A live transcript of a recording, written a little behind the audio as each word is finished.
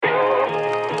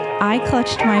I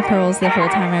clutched my pearls the whole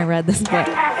time I read this book. I'm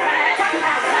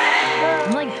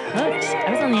like hooked.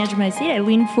 I was on the edge of my seat. I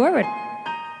leaned forward.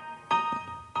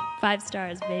 5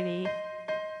 stars, baby.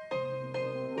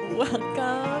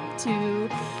 Welcome to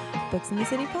Books in the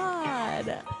City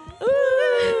Pod.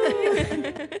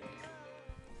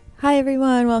 Hi,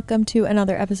 everyone. Welcome to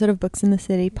another episode of Books in the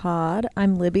City Pod.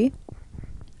 I'm Libby.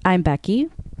 I'm Becky.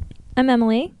 I'm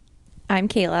Emily. I'm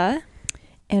Kayla.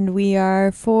 And we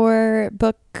are 4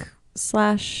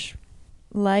 book/life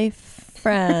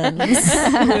friends.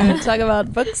 We talk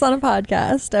about books on a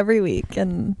podcast every week,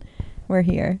 and we're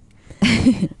here.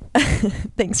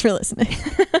 Thanks for listening.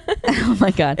 Oh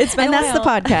my God. It's been and a that's the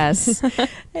while. podcast.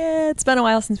 It's been a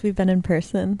while since we've been in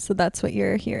person, so that's what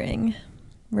you're hearing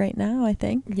right now, I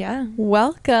think. Yeah.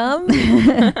 Welcome.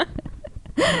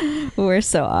 We're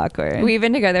so awkward. We've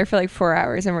been together for like 4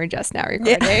 hours and we're just now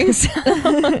recording. So.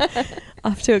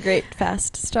 Off to a great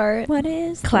fast start. What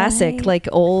is Classic, life? like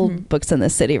old Books in the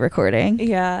City recording.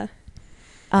 Yeah.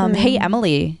 Hey,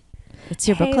 Emily. It's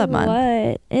your book club month.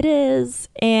 What? It is.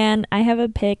 And I have a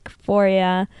pick for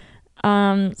you.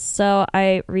 So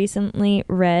I recently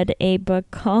read a book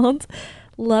called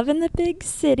Love in the Big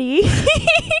City.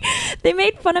 They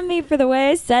made fun of me for the way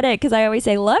I said it because I always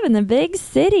say love in the big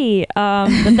city.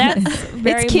 But that's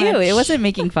very It's cute. much, It wasn't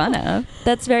making fun of.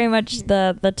 That's very much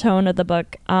the tone of the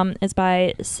book. It's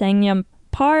by Sang-Yum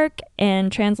Park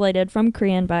and translated from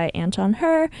Korean by Anton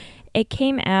Her. It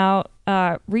came out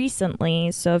recently,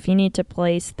 so if you need to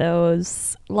place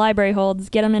those library holds,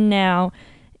 get them in now.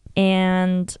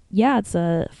 And yeah, it's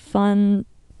a fun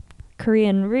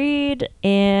Korean read,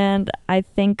 and I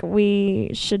think we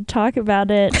should talk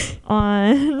about it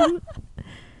on...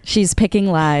 She's picking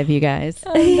live, you guys.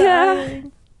 Yeah.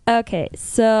 Okay,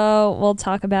 so we'll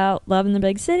talk about Love in the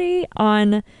Big City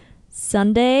on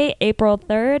Sunday, April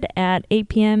 3rd at 8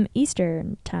 p.m.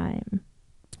 Eastern Time.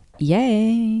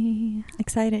 Yay.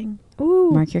 Exciting. Ooh.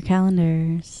 Mark your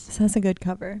calendars. This has a good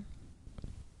cover.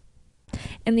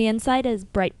 And the inside is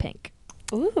bright pink.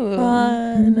 Ooh.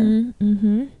 Fun.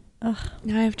 Mm-hmm.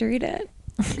 Now I have to read it.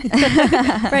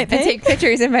 Right, And take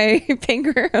pictures in my pink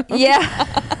room. Yeah.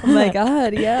 Oh my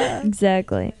God, yeah.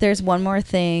 Exactly. There's one more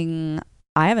thing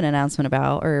I have an announcement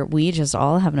about, or we just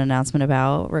all have an announcement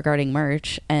about regarding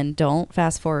merch. And don't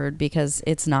fast forward because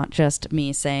it's not just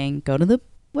me saying go to the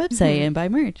website and buy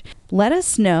merch. Let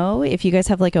us know if you guys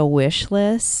have like a wish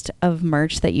list of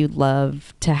merch that you'd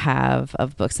love to have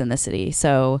of Books in the City.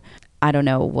 So I don't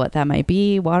know what that might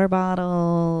be. Water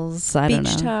bottles. I don't know.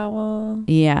 Beach towel.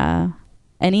 Yeah.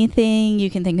 Anything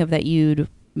you can think of that you'd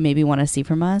maybe want to see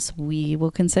from us, we will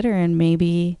consider and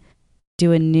maybe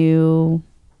do a new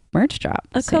merch drop.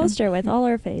 A soon. coaster with all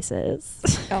our faces.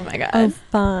 Oh my God. Oh,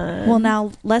 fun. Well,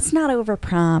 now let's not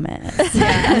overpromise.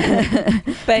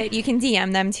 But you can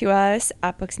DM them to us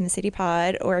at Books in the City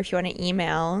Pod, or if you want to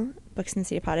email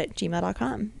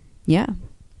booksinthecitypod@gmail.com. Yeah.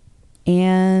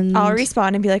 And I'll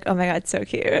respond and be like, oh my God, so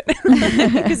cute.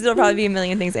 Because there'll probably be a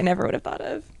million things I never would have thought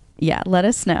of. yeah, let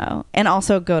us know. And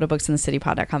also go to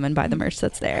booksinthecitypod.com and buy the merch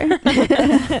that's there.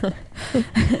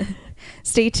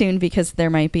 Stay tuned because there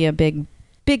might be a big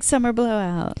summer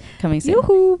blowout coming soon.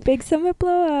 Yoo-hoo, big summer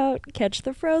blowout. Catch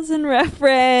the Frozen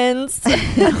reference.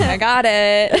 I got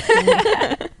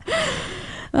it.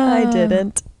 I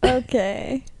didn't.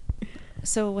 Okay.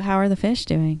 So how are the fish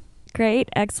doing? Great,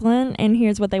 excellent. And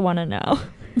here's what they want to know.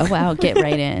 Oh, wow. Get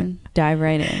right in. Dive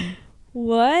right in.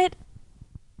 What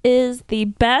is the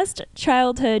best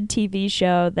childhood TV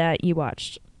show that you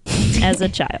watched as a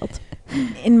child?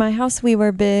 In my house, we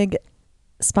were big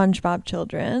SpongeBob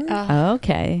children.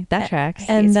 Okay. That tracks.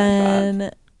 And hate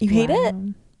then you hate it?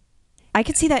 I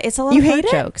could see that. It's a lot You of hate fart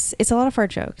it? jokes. It's a lot of fart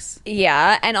jokes.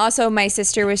 Yeah. And also my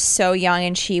sister was so young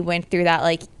and she went through that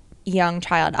like young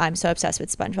child, I'm so obsessed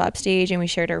with SpongeBob stage, and we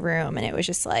shared a room, and it was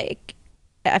just like,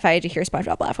 if I had to hear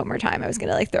SpongeBob laugh one more time, I was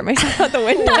gonna like throw myself out the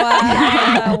window.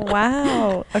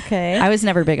 Wow. Okay. I was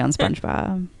never big on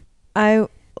SpongeBob.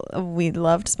 We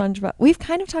loved SpongeBob. We've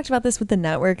kind of talked about this with the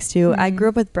networks too. I grew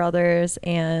up with brothers,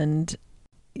 and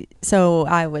so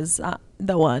I was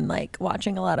the one like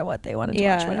watching a lot of what they wanted to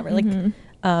watch, whatever. Like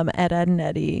Ed, Ed and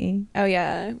Eddie. Oh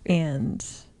yeah. And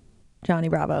Johnny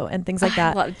Bravo and things like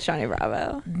that. I loved Johnny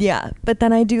Bravo. Yeah, but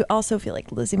then I do also feel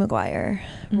like Lizzie McGuire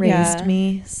raised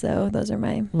me, so those are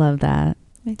my Love that.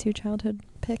 2 childhood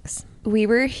picks. We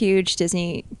were a huge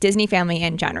Disney family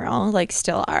in general, like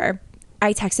still are.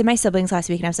 I texted my siblings last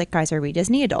week and I was like, guys, are we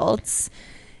Disney adults?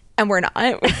 And we're not.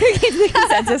 The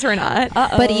consensus, we're not.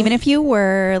 But even if you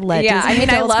were, let Yeah, Disney I mean,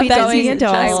 I adults love be Disney going.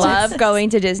 adults. I love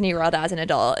going to Disney World as an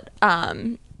adult.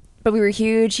 But we were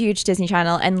huge Disney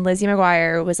Channel, and Lizzie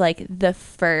McGuire was like the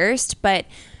first. But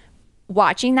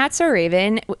watching That's So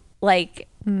Raven, like,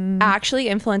 actually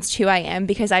influenced who I am,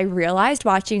 because I realized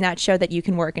watching that show that you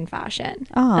can work in fashion.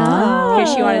 Aw.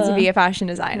 Because she wanted to be a fashion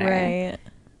designer. Right.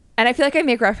 And I feel like I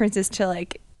make references to,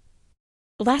 like,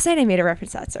 last night I made a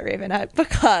reference to That's So Raven at book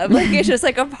club. Like, it's just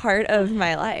like a part of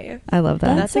my life. I love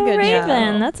that. That's a So good Raven.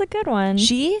 show. That's a good one.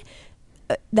 She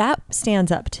that stands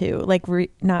up too. Like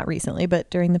not recently, but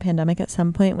during the pandemic, at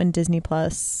some point when Disney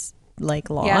Plus like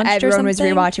launched, Yeah, or everyone was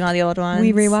something, rewatching all the old ones.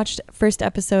 we rewatched first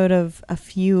episode of a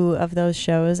few of those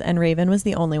shows, and Raven was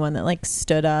the only one that like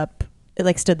stood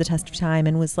the test of time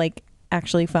and was like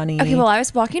actually funny. Okay, well, I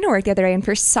was walking to work the other day, and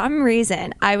for some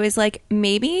reason, I was like,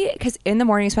 maybe because in the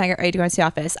mornings when I get ready to go into the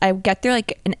office, I get through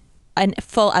like a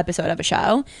full episode of a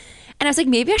show, and I was like,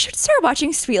 maybe I should start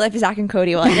watching Sweet Life of Zach and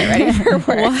Cody while I get ready for work.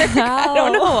 I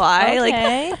don't know why.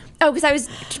 Okay. Like, oh, because I was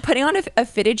putting on a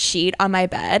fitted sheet on my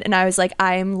bed, and I was like,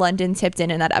 I'm London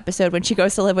Tipton in that episode when she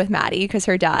goes to live with Maddie because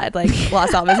her dad like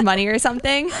lost all of his money or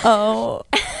something. Oh,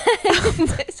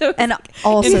 So And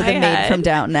also in the my maid head. from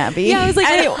Downton Abbey. yeah. I was like,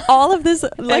 wait, all of this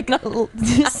like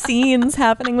scenes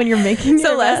happening when you're making. So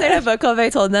your last bed. night at book club, I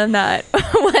told them that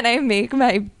when I make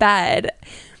my bed,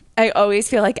 I always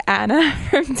feel like Anna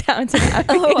from Downton Abbey.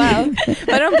 Oh, wow.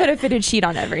 But I don't put a fitted sheet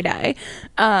on every day.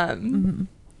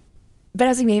 But I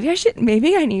was like,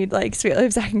 maybe I need like Sweet Life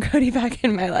of Zach and Cody back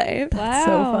in my life. Wow.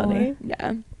 so funny.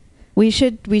 Yeah. We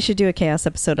should do a chaos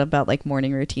episode about like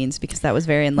morning routines, because that was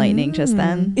very enlightening just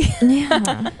then.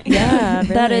 Yeah. Yeah,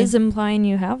 That really. is implying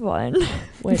you have one,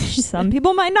 which some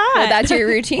people might not. Well, that's your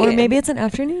routine. Or maybe it's an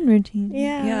afternoon routine.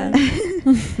 yeah.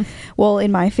 Well,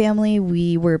 in my family,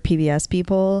 we were PBS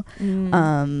people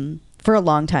for a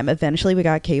long time. Eventually, we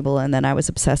got cable, and then I was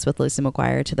obsessed with Lizzie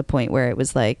McGuire to the point where it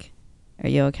was like, "Are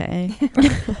you okay?"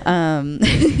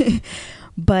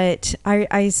 But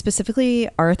I specifically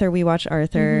Arthur. We watched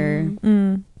Arthur.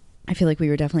 I feel like we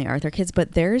were definitely Arthur kids.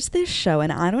 But there's this show,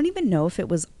 and I don't even know if it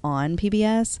was on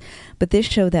PBS, but this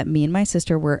show that me and my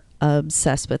sister were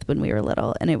obsessed with when we were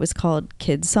little, and it was called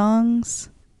Kids Songs.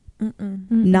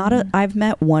 I've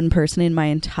met one person in my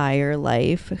entire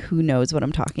life who knows what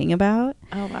I'm talking about.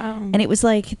 Oh, wow. And it was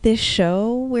like this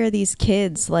show where these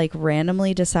kids like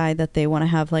randomly decide that they want to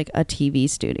have like a TV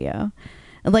studio.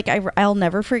 And like I'll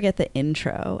never forget the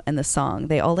intro and the song.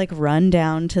 They all like run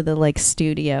down to the like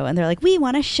studio, and they're like, "We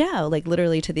want a show," like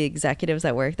literally to the executives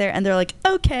that work there, and they're like,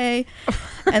 "Okay."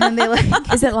 And then they like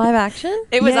Is it live action?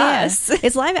 It was Yeah. us.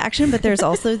 It's live action, but there's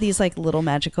also these like little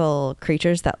magical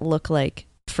creatures that look like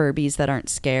Furbies that aren't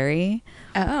scary.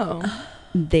 Oh.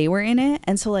 They were in it,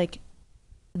 and so like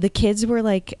the kids were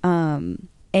like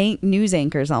news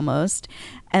anchors almost,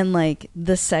 and like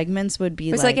the segments would be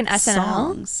It was like like an SNL?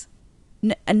 songs.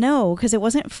 No, because it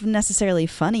wasn't necessarily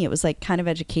funny. It was like kind of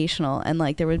educational, and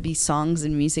like there would be songs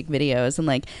and music videos, and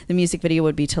like the music video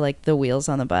would be to like the wheels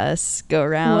on the bus go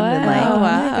around, and like Oh,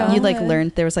 wow. you like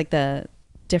learned, there was like the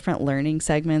different learning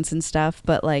segments and stuff.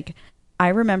 But like I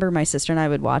remember my sister and I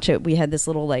would watch it. We had this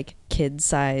little like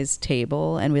kid-sized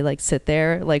table, and we like sit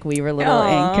there like we were little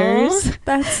Aw, anchors.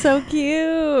 That's so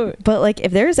cute. But like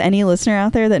if there's any listener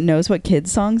out there that knows what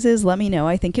kids songs is, let me know.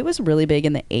 I think it was really big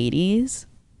in the 80s.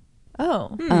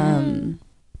 Oh.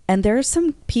 And there's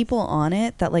some people on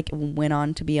it that like went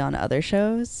on to be on other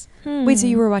shows. Wait, so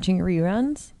you were watching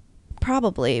reruns?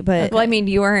 Probably, but Well, I mean,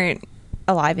 you weren't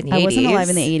alive in the 80s. I wasn't alive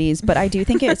in the 80s, but I do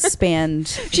think it spanned.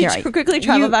 She quickly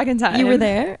traveled back in time. You were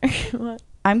there? What?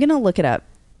 I'm going to look it up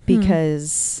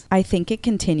because I think it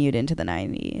continued into the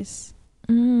 90s.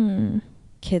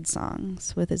 Kid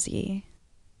songs with a Z.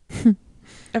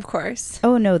 Of course.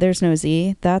 Oh, no, there's no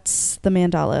Z. That's the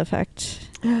Mandela effect.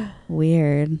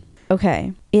 Weird.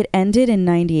 Okay. It ended in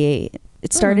 98.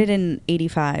 It started in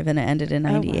 85 and it ended in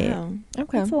 98. Oh, wow.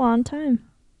 Okay. That's a long time.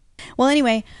 Well,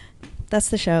 anyway, that's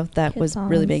the show that Kid was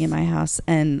really big in songs. my house.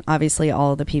 And obviously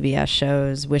all the PBS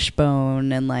shows,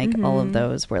 Wishbone and like all of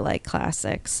those were like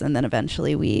classics. And then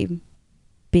eventually we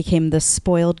became the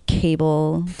spoiled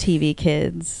cable TV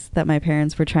kids that my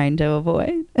parents were trying to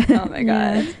avoid. Oh, my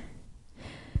God.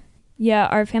 Yeah,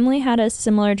 our family had a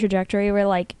similar trajectory where,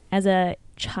 like, as a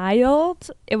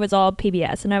child, it was all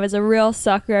PBS, and I was a real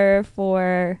sucker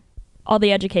for all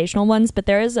the educational ones, but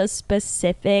there is a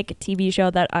specific TV show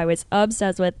that I was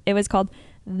obsessed with. It was called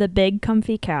The Big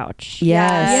Comfy Couch.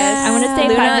 Yes. I want to say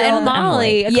Luna 5-year-old and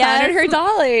Molly. Emily. A clown and her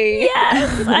dolly.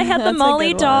 Yes, I had the That's a Molly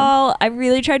good one. doll. I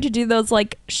really tried to do those,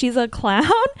 like, she's a clown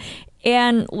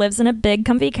and lives in a big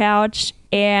comfy couch,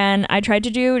 and I tried to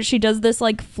do, she does this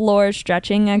like floor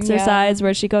stretching exercise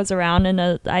where she goes around in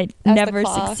I the never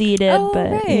clock. succeeded, Oh, but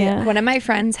right. yeah. One of my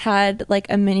friends had like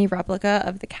a mini replica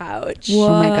of the couch. Oh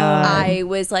my God. I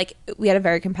was like, we had a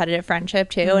very competitive friendship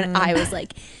too, and I was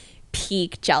like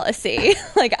peak jealousy.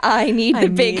 Like, I need the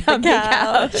big comfy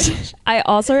couch. I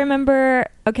also remember,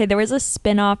 there was a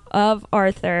spin-off of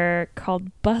Arthur called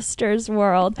Buster's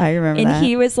World. I remember that. And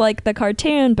he was like the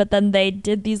cartoon, but then they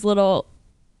did these little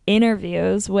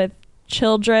interviews with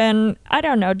children, I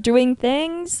don't know, doing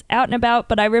things out and about.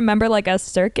 But I remember like a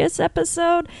circus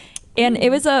episode. And it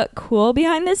was a cool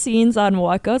behind the scenes on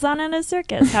what goes on in a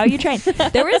circus, how you train.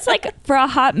 There was like, for a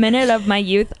hot minute of my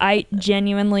youth, I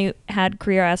genuinely had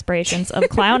career aspirations of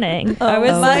clowning. I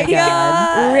was my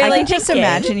God. really I can just thinking.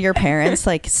 imagine your parents,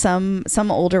 like some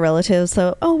older relatives.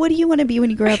 So, oh, what do you want to be when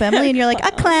you grow up, Emily? And you're like,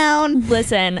 a clown.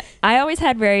 Listen, I always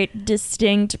had very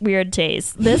distinct weird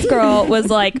tastes. This girl was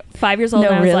like 5 years old,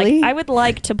 No, and I was really? like, I would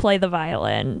like to play the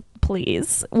violin,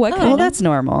 please. What kind Well, of? that's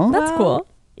normal. That's cool.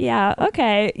 Yeah,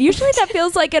 okay. Usually that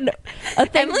feels like a thing.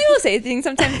 Emily will say things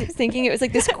sometimes thinking it was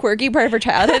like this quirky part of her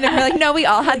childhood, and we're like, no, we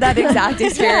all had that exact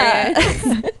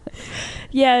experience.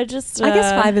 Yeah, just. I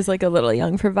guess 5 is like a little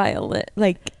young for violin.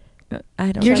 Like,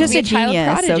 I don't You're know. just Be a a child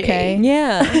genius, prodigy. okay?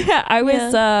 Yeah. I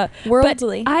was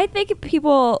Worldly. But I think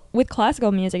people with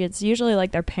classical music, it's usually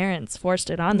like their parents forced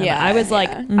it on them. Yeah, I was like,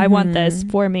 yeah. I want this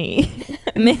for me.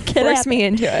 Make it Force happen. me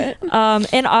into it.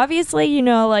 And obviously,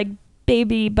 like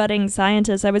baby budding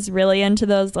scientists, I was really into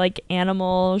those like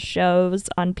animal shows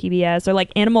on PBS or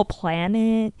like Animal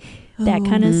Planet, that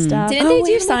kind of stuff. Didn't Oh, they wait,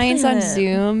 do Animal science on Planet.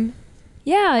 Zoom?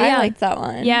 Yeah, I liked that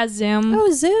one. Yeah, Zoom. Oh,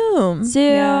 Zoom.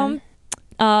 Zoom.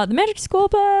 The Magic School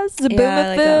Bus, Yeah, I like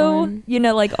that Zaboomafoo,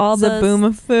 one. like all the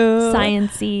Zaboomafoo.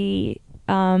 sciencey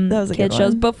was a kid good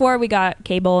shows one. before we got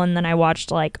cable, and then I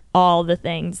watched like all the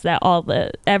things that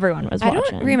everyone was I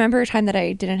watching. don't remember a time that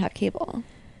I didn't have cable.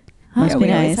 Must be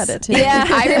we always nice. had it too. Yeah,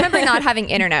 I remember not having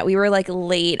internet. We were like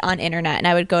late on internet, and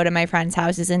I would go to my friends'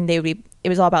 houses, and it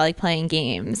was all about like playing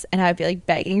games, and I'd be like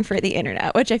begging for the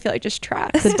internet, which I feel like just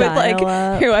tracks with like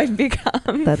dial-up. who I've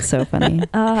become. That's so funny.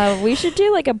 We should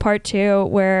do like a part 2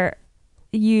 where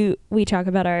we talk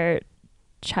about our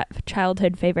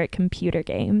childhood favorite computer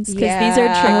games, because these are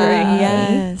Yeah. triggering me.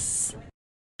 Yes.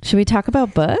 Should we talk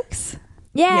about books?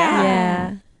 Yeah.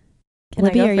 Yeah. Can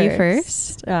Libby, I go are you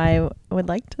first? I would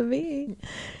like to be.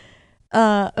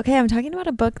 Okay, I'm talking about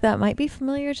a book that might be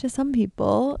familiar to some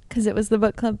people because it was the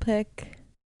book club pick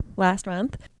last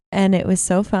month. And it was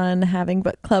so fun having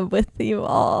book club with you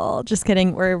all. Just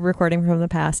kidding. We're recording from the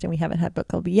past and we haven't had book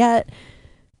club yet.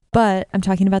 But I'm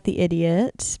talking about The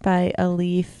Idiot by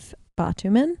Alif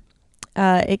Batuman.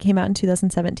 It came out in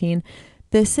 2017.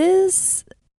 This is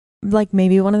like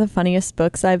maybe one of the funniest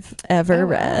books I've ever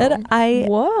read.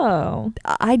 Whoa.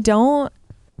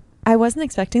 I wasn't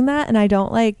expecting that, and I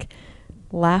don't like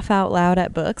laugh out loud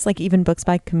at books, like even books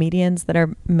by comedians that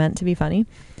are meant to be funny.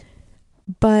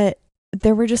 But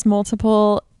there were just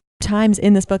multiple times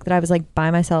in this book that I was like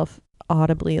by myself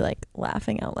audibly like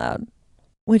laughing out loud,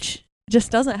 which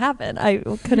just doesn't happen.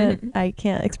 I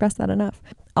can't express that enough.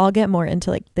 I'll get more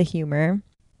into like the humor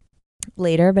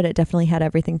later, but it definitely had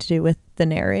everything to do with the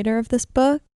narrator of this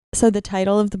book. So the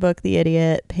title of the book, The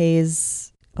Idiot,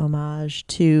 pays homage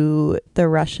to the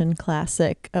Russian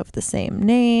classic of the same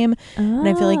name. And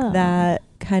I feel like that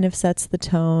kind of sets the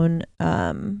tone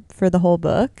for the whole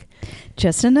book.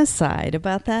 Just an aside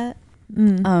about that.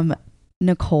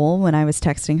 Nicole, when I was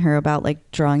texting her about like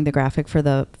drawing the graphic for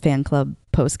the fan club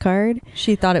postcard,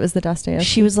 She thought it was the Dostoevsky.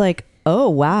 she was like, oh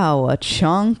wow, a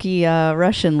chunky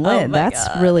Russian lid. my That's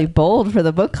God. really bold for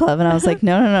the book club. And I was like,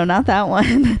 no, not that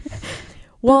one.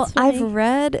 Well, That's funny. I've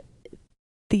read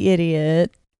The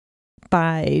Idiot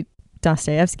by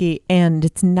Dostoevsky, and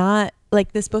it's not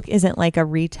like this book isn't like a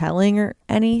retelling or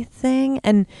anything.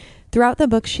 And throughout the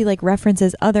book, she like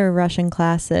references other Russian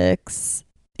classics,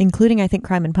 including I think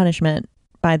Crime and Punishment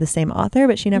by the same author,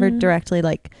 but she never directly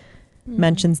like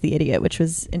mentions The Idiot, which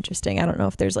was interesting. I don't know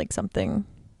if there's like something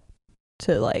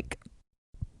to like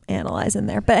analyze in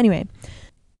there, but anyway.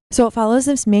 So it follows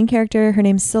this main character. Her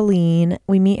name's Celine.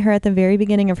 We meet her at the very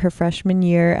beginning of her freshman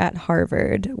year at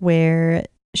Harvard, where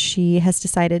she has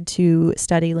decided to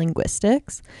study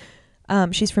linguistics.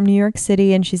 She's from New York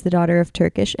City, and she's the daughter of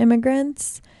Turkish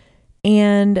immigrants.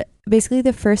 And basically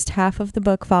the first half of the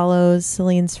book follows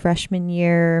Celine's freshman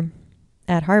year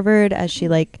at Harvard as she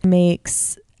like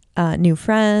makes new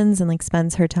friends and like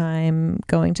spends her time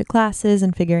going to classes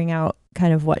and figuring out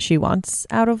kind of what she wants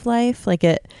out of life. Like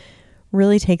it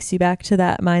really takes you back to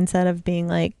that mindset of being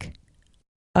like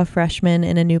a freshman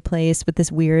in a new place with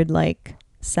this weird like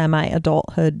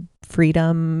semi-adulthood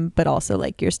freedom, but also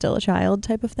like you're still a child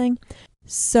type of thing.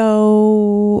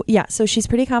 So yeah, so she's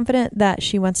pretty confident that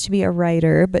she wants to be a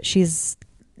writer, but she's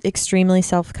extremely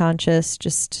self-conscious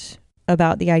just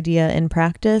about the idea in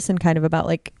practice and kind of about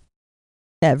like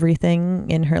everything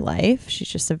in her life. She's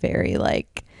just a very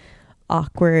like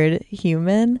awkward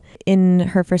human. In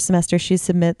her first semester, she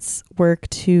submits work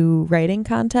to writing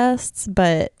contests,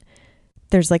 but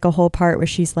there's like a whole part where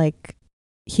she's like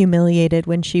humiliated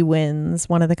when she wins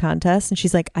one of the contests, and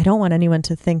she's like, I don't want anyone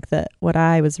to think that what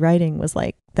I was writing was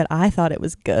like that I thought it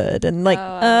was good, and like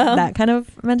that kind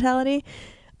of mentality.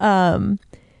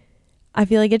 I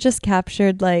feel like it just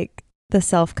captured like the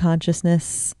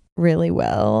self-consciousness really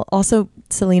well. Also,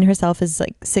 Celine herself is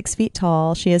like 6 feet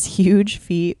tall. She has huge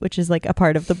feet, which is like a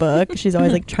part of the book. She's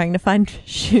always like trying to find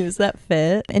shoes that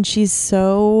fit, and she's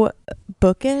so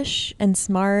bookish and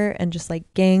smart and just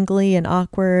like gangly and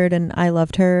awkward, and I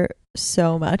loved her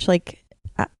so much. Like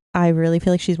I really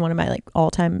feel like she's one of my like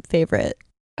all-time favorite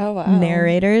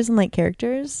narrators and like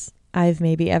characters I've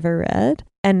maybe ever read.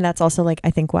 And that's also like I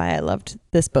think why I loved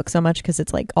this book so much, because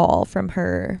it's like all from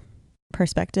her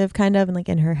perspective kind of, and like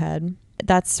in her head.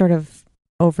 That's sort of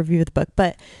overview of the book.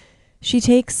 But she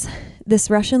takes this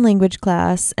Russian language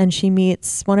class and she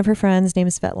meets one of her friends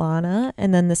named Svetlana,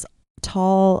 and then this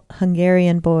tall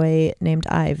Hungarian boy named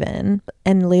Ivan.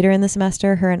 And later in the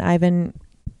semester, her and Ivan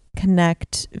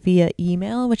connect via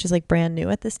email, which is like brand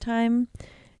new at this time.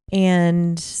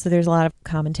 And so there's a lot of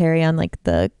commentary on like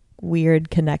the weird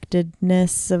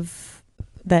connectedness of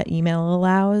that email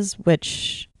allows,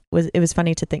 which it was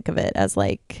funny to think of it as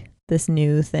like this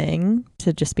new thing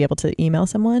to just be able to email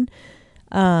someone.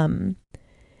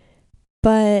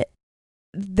 But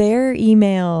their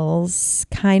emails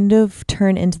kind of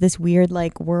turn into this weird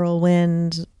like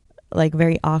whirlwind, like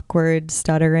very awkward,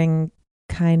 stuttering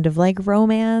kind of like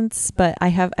romance. But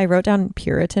I wrote down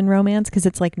Puritan romance because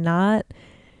it's like not,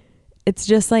 it's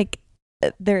just like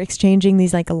they're exchanging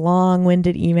these like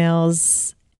long-winded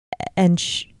emails and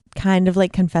kind of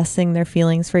like confessing their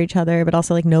feelings for each other, but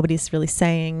also like nobody's really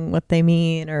saying what they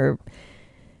mean, or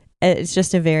it's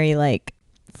just a very like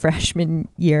freshman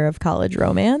year of college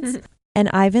romance. And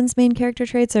Ivan's main character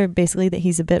traits are basically that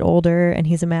he's a bit older and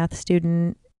he's a math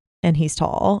student and he's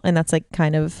tall, and that's like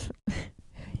kind of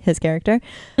his character.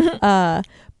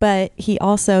 But he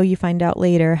also, you find out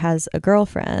later, has a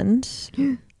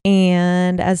girlfriend.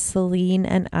 And as Celine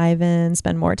and Ivan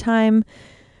spend more time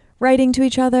writing to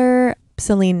each other,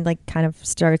 Celine like kind of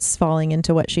starts falling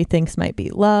into what she thinks might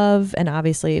be love, and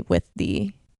obviously with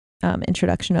the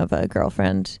introduction of a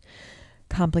girlfriend,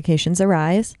 complications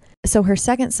arise. So her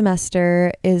second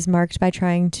semester is marked by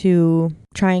trying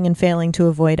and failing to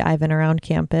avoid Ivan around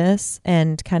campus,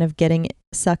 and kind of getting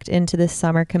sucked into this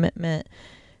summer commitment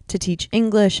to teach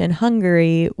English in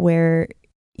Hungary, where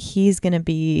he's going to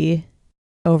be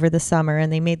over the summer,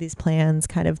 and they made these plans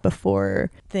kind of before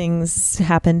things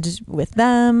happened with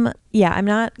them. Yeah, I'm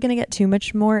not going to get too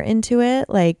much more into it,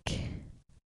 like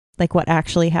what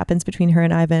actually happens between her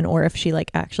and Ivan, or if she like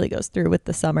actually goes through with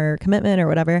the summer commitment or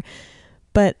whatever.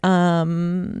 But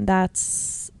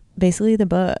that's basically the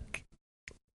book.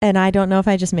 And I don't know if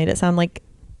I just made it sound like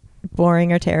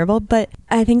boring or terrible, but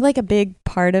I think like a big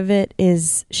part of it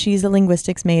is she's a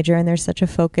linguistics major, and there's such a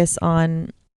focus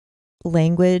on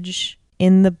language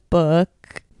in the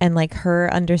book, and like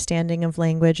her understanding of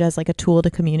language as like a tool to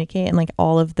communicate, and like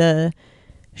all of the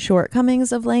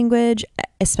shortcomings of language,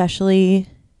 especially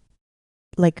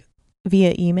like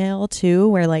via email too,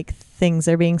 where like things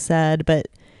are being said but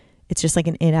it's just like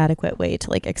an inadequate way to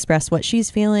like express what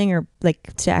she's feeling, or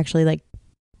like to actually like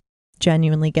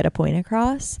genuinely get a point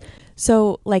across.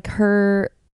 So like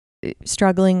her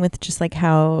struggling with just like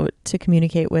how to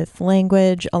communicate with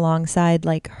language alongside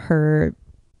like her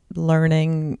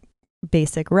learning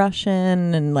basic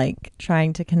Russian, and like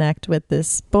trying to connect with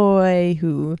this boy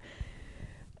who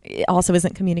also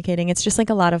isn't communicating. It's just like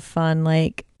a lot of fun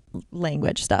like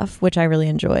language stuff, which I really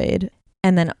enjoyed.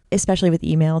 And then especially with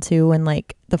email too, when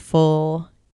like the full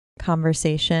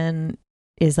conversation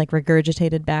is like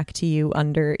regurgitated back to you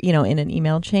under, you know, in an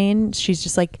email chain. She's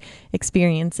just like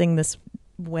experiencing this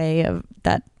way of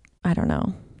that, I don't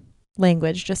know,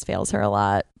 language just fails her a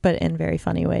lot, but in very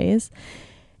funny ways.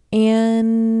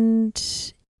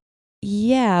 And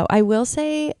yeah, I will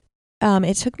say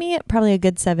it took me probably a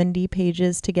good 70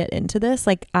 pages to get into this.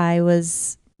 Like I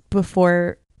was,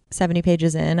 before 70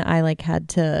 pages in, I like had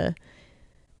to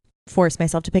force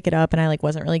myself to pick it up, and I like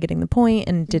wasn't really getting the point,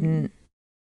 and didn't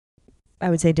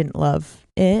love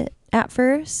it at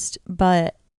first,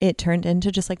 but it turned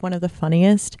into just like one of the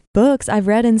funniest books I've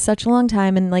read in such a long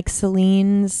time. And like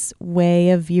Celine's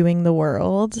way of viewing the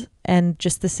world, and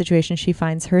just the situation she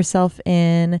finds herself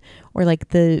in, or like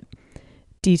the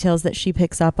details that she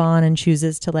picks up on and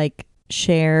chooses to like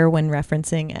share when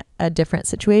referencing a different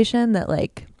situation that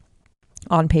like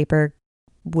on paper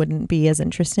wouldn't be as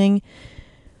interesting,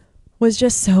 was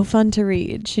just so fun to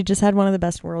read. She just had one of the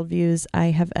best worldviews I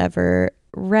have ever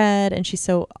read, and she's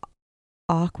so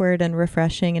awkward and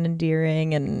refreshing and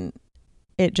endearing, and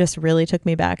it just really took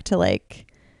me back to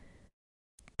like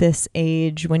this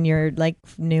age when you're like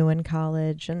new in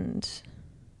college and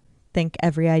think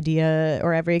every idea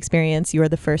or every experience you're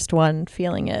the first one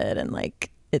feeling it, and like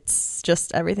it's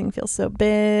just everything feels so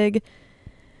big.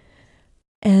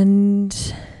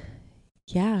 And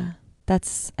yeah,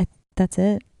 that's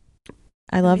it.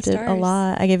 I loved it a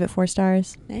lot. I gave it 4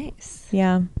 stars. Nice.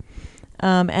 Yeah.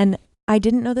 And I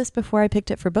didn't know this before I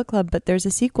picked it for book club, but there's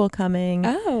a sequel coming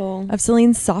of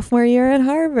Celine's sophomore year at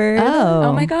Harvard.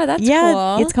 Oh my God, that's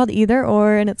cool. It's called Either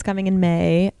Or, and it's coming in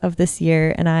May of this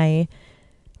year, and I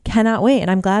cannot wait. And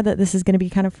I'm glad that this is going to be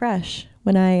kind of fresh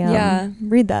when I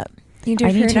read that. You do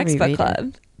it for your next book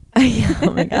club.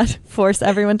 Oh my God. Force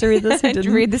everyone to read this who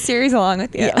didn't. Read the series along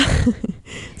with you. Yeah.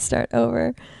 Start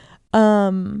over.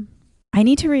 I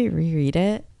need to reread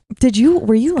it.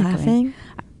 Were you laughing?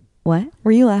 What?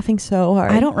 Were you laughing so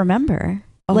hard? I don't remember.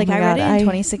 Oh like my I God, read it in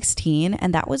 2016,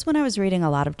 and that was when I was reading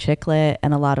a lot of chick lit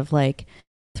and a lot of like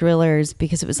thrillers,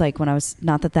 because it was like when I was,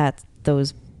 not that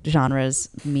those genres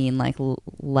mean like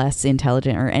less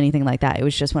intelligent or anything like that. It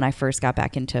was just when I first got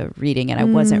back into reading, and I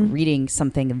wasn't reading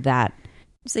something that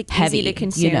it's like heavy, easy to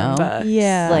consume books.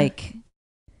 Yeah. Like,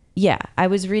 yeah, I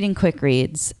was reading quick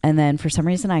reads, and then for some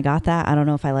reason I got that. I don't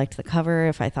know if I liked the cover,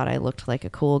 if I thought I looked like a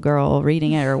cool girl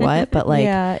reading it or what, but like,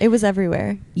 yeah, it was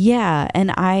everywhere. Yeah,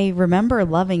 and I remember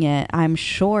loving it. I'm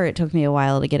sure it took me a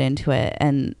while to get into it,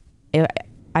 and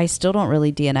I still don't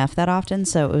really DNF that often,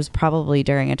 so it was probably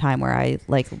during a time where I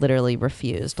like literally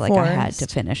refused, like I had to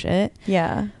finish it.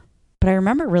 Yeah. But I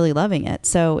remember really loving it.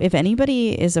 So if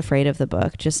anybody is afraid of the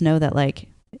book, just know that like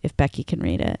if Becky can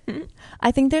read it.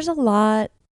 I think there's a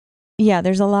lot. Yeah,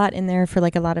 there's a lot in there for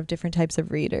like a lot of different types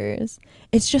of readers.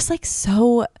 It's just like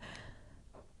so,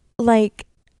 like,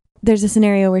 there's a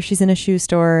scenario where she's in a shoe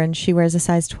store and she wears a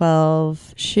size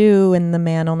 12 shoe, and the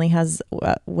man only has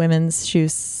women's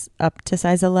shoes up to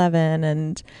size 11.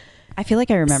 And I feel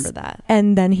like I remember that.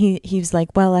 And then he's like,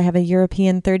 well, I have a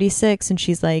European 36. And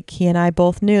she's like, he and I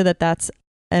both knew that that's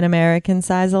an American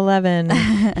size 11.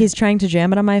 He's trying to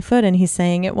jam it on my foot, and he's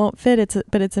saying it won't fit.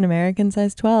 But it's an American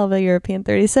size 12, a European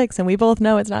 36. And we both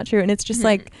know it's not true. And it's just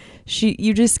like,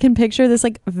 you just can picture this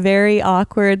like very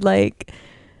awkward, like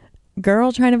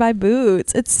girl trying to buy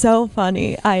boots. It's so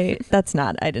funny. I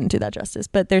didn't do that justice,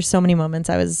 but there's so many moments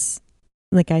I was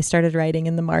like, I started writing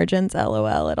in the margins,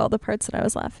 LOL, at all the parts that I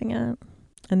was laughing at.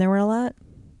 And there were a lot.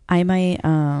 I might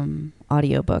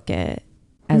audiobook it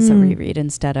as a reread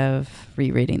instead of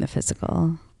rereading the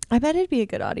physical. I bet it'd be a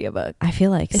good audiobook. I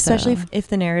feel like especially so. if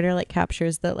the narrator like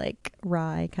captures the like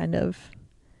wry kind of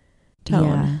tone.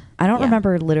 Yeah. I don't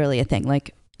remember literally a thing.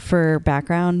 Like for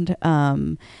background,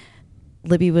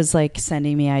 Libby was like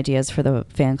sending me ideas for the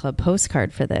fan club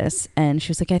postcard for this, and she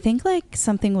was like, I think like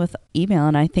something with email,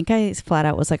 and I think I flat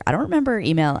out was like, I don't remember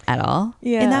email at all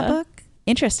in that book.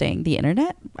 Interesting. The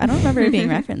internet? I don't remember it being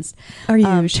referenced. Are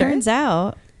you sure? Turns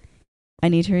out I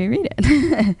need to reread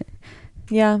it.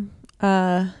 Yeah.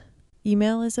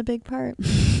 Email is a big part.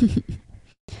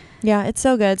 Yeah, it's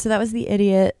so good. So that was The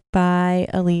Idiot by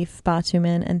Alif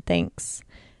Batuman, and thanks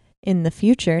in the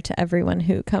future to everyone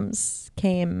who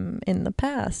came in the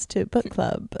past to book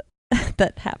club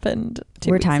that happened 2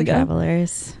 We're weeks time ago.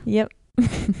 travelers. Yep.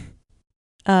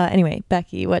 Anyway,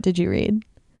 Becky, what did you read?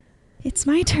 It's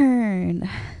my turn.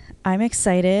 I'm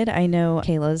excited. I know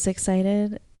Kayla's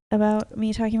excited about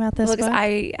me talking about this Well, because book.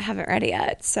 I haven't read it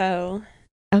yet, so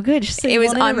Oh, good. So it you was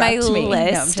won't on my interrupt me. No, I'm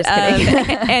list just of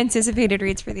kidding. anticipated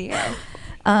reads for the year.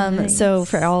 So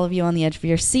for all of you on the edge of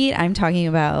your seat, I'm talking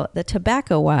about The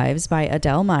Tobacco Wives by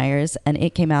Adele Myers, and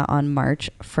it came out on March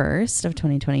 1st of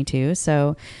 2022.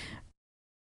 So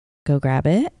go grab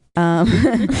it.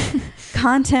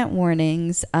 Content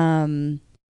warnings,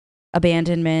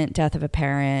 abandonment, death of a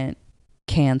parent,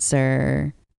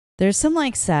 cancer. There's some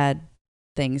like sad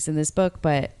things in this book,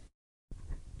 but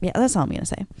yeah, that's all I'm going to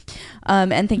say.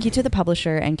 And thank you to the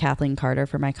publisher and Kathleen Carter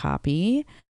for my copy.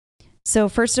 So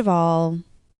first of all,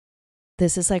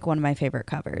 this is like one of my favorite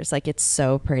covers. Like it's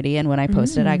so pretty. And when I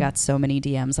posted, I got so many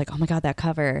DMs like, oh my God, that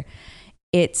cover.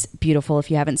 It's beautiful.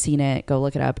 If you haven't seen it, go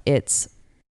look it up. It's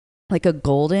like a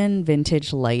golden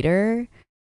vintage lighter.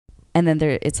 And then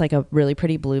it's like a really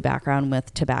pretty blue background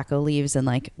with tobacco leaves and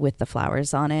like with the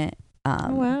flowers on it.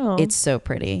 Wow. It's so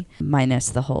pretty, minus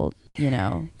the whole,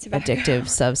 addictive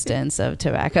substance of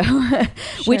tobacco,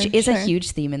 which is a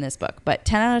huge theme in this book. But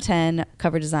 10 out of 10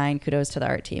 cover design. Kudos to the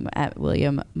art team at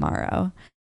William Morrow.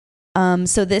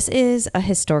 So this is a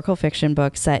historical fiction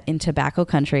book set in tobacco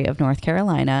country of North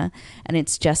Carolina, and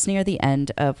it's just near the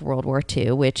end of World War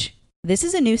II, which this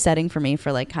is a new setting for me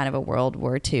for like kind of a World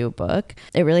War II book.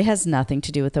 It really has nothing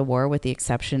to do with the war, with the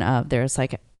exception of there's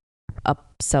like a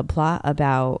subplot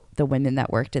about the women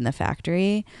that worked in the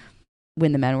factory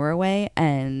when the men were away.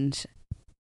 And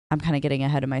I'm kind of getting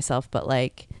ahead of myself, but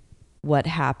like what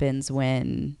happens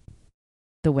when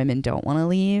the women don't want to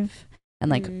leave,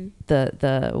 and like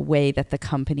the way that the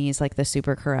companies, like the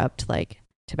super corrupt like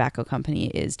tobacco company,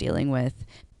 is dealing with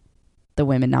the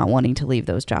women not wanting to leave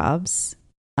those jobs.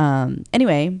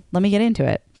 Anyway, let me get into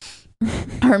it.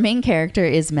 Our main character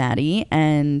is Maddie,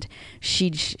 and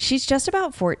she's just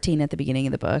about 14 at the beginning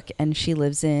of the book, and she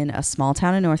lives in a small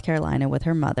town in North Carolina with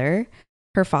her mother.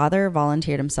 Her father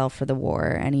volunteered himself for the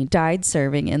war, and he died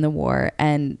serving in the war,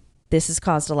 and this has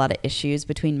caused a lot of issues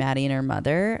between Maddie and her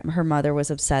mother. Her mother was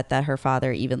upset that her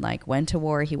father even like went to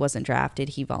war. He wasn't drafted.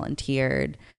 He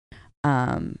volunteered.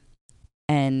 And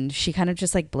she kind of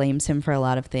just like blames him for a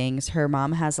lot of things. Her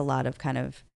mom has a lot of kind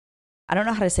of, I don't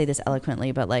know how to say this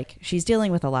eloquently, but like she's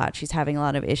dealing with a lot. She's having a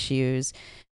lot of issues.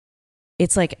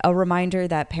 It's like a reminder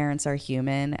that parents are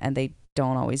human and they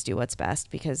don't always do what's best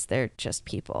because they're just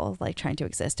people like trying to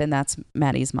exist. And that's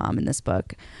Maddie's mom in this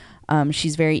book.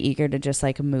 She's very eager to just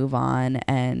like move on,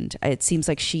 and it seems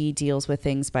like she deals with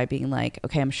things by being like,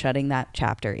 okay, I'm shutting that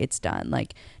chapter, it's done,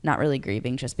 like not really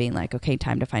grieving, just being like, okay,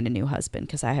 time to find a new husband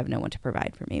because I have no one to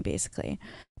provide for me, basically.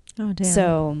 Oh damn.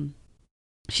 So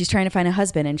she's trying to find a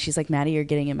husband, and she's like, Maddie, you're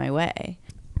getting in my way,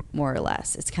 more or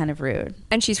less. It's kind of rude.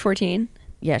 And she's 14.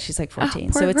 Yeah, she's like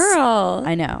 14. Oh, poor so it's girl.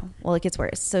 I know. Well, it gets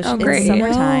worse. So great. it's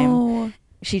summertime. No.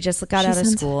 She just got out of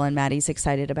school, and Maddie's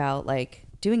excited about like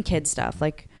doing kid stuff,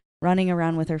 like running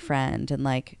around with her friend. And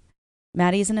like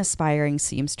Maddie's an aspiring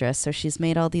seamstress, so she's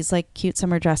made all these like cute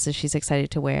summer dresses she's excited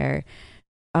to wear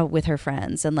with her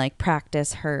friends and like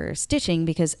practice her stitching,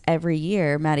 because every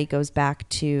year Maddie goes back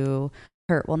to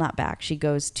her, well, not back, she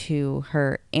goes to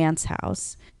her aunt's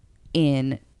house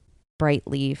in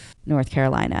Brightleaf, North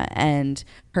Carolina, and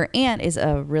her aunt is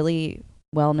a really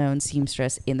well-known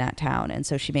seamstress in that town, and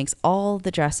so she makes all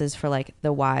the dresses for like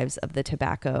the wives of the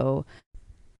tobacco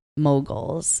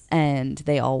moguls, and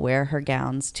they all wear her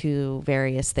gowns to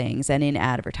various things and in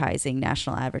advertising,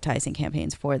 national advertising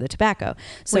campaigns for the tobacco.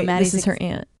 So wait, Maddie's this is her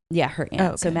aunt. Yeah, her aunt. Oh,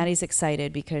 okay. So Maddie's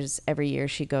excited because every year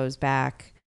she goes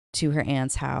back to her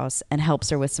aunt's house and helps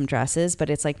her with some dresses, but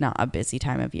it's like not a busy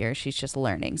time of year. She's just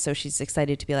learning. So she's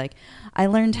excited to be like, I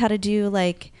learned how to do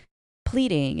like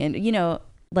pleating and, you know,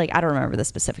 like I don't remember the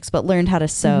specifics, but learned how to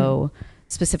sew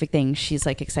specific things. She's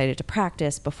like excited to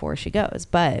practice before she goes.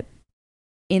 But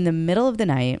in the middle of the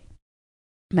night,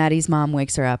 Maddie's mom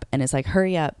wakes her up and is like,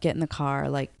 hurry up, get in the car,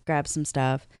 like grab some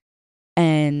stuff.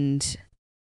 And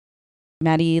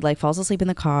Maddie like falls asleep in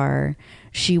the car.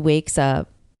 She wakes up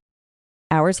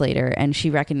hours later and she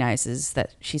recognizes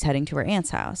that she's heading to her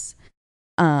aunt's house.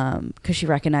 Because she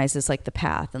recognizes like the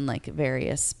path and like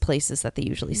various places that they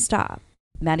usually stop.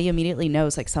 Maddie immediately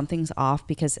knows like something's off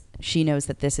because she knows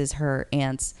that this is her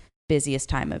aunt's busiest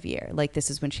time of year. Like this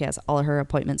is when she has all her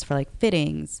appointments for like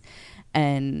fittings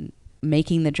and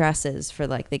making the dresses for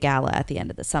like the gala at the end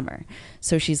of the summer.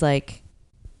 So she's like,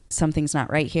 something's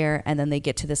not right here. And then they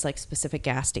get to this like specific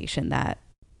gas station that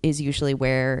is usually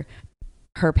where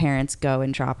her parents go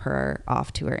and drop her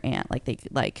off to her aunt. Like they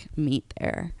like meet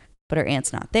there, but her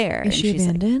aunt's not there. Is she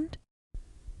abandoned?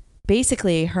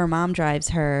 Basically, her mom drives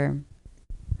her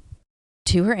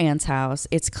to her aunt's house.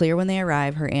 It's clear when they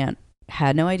arrive, her aunt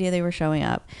had no idea they were showing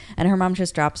up, and her mom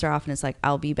just drops her off and is like,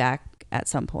 I'll be back at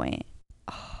some point.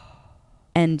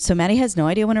 And so Maddie has no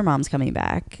idea when her mom's coming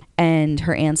back, and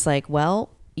her aunt's like, well,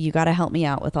 you got to help me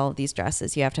out with all of these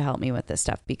dresses. You have to help me with this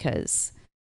stuff because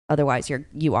otherwise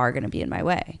you are going to be in my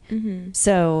way.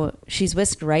 So she's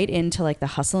whisked right into like the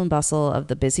hustle and bustle of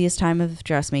the busiest time of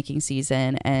dressmaking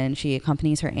season, and she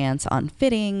accompanies her aunts on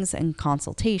fittings and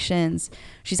consultations.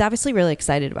 She's obviously really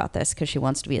excited about this because she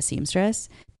wants to be a seamstress,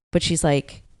 but she's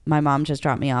like, my mom just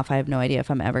dropped me off. I have no idea if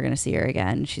I'm ever going to see her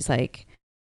again. She's like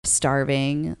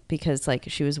starving because like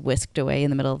she was whisked away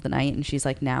in the middle of the night, and she's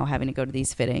like now having to go to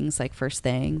these fittings like first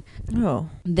thing.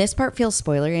 This part feels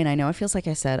spoilery, and I know it feels like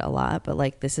I said a lot, but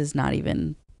like this is not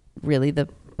even really the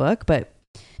book. But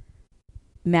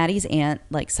Maddie's aunt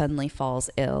like suddenly falls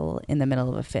ill in the middle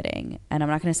of a fitting, and I'm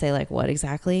not going to say like what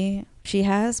exactly she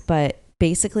has, but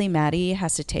basically Maddie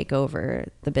has to take over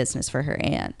the business for her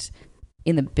aunt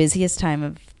in the busiest time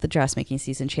of the dressmaking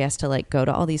season. She has to like go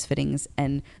to all these fittings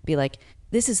and be like,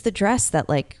 this is the dress that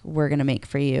like we're going to make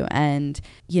for you. And,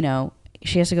 you know,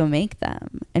 she has to go make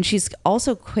them. And she's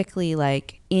also quickly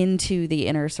like into the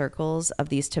inner circles of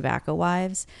these tobacco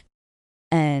wives.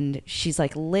 And she's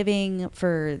like living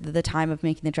for the time of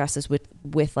making the dresses with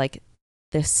like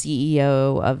the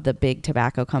CEO of the big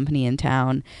tobacco company in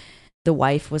town. The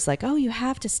wife was like, oh, you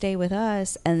have to stay with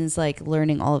us, and is like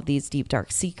learning all of these deep,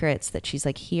 dark secrets that she's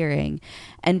like hearing.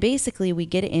 And basically we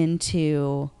get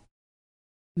into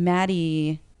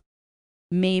Maddie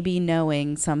maybe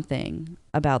knowing something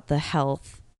about the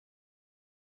health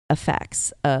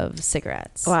effects of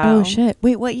cigarettes. Wow. Oh shit.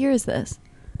 Wait, what year is this?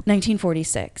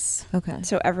 1946. Okay.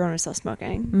 So everyone was still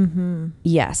smoking. Mm-hmm.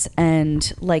 Yes.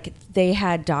 And like they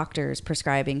had doctors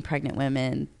prescribing pregnant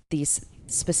women these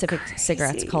specific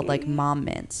cigarettes called like mom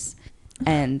mints.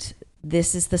 And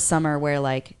this is the summer where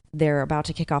like they're about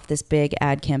to kick off this big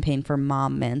ad campaign for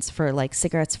mom mints, for like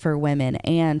cigarettes for women.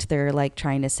 And they're like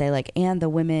trying to say like, and the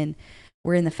women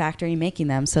were in the factory making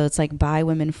them. So it's like by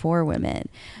women for women,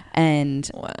 and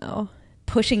Wow.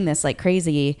 pushing this like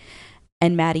crazy.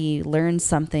 And Maddie learns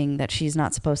something that she's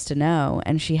not supposed to know,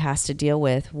 and she has to deal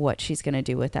with what she's going to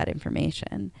do with that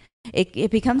information.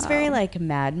 It becomes very like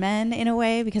Mad Men in a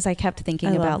way, because I kept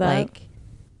thinking about like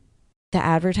the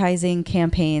advertising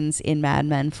campaigns in Mad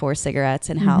Men for cigarettes,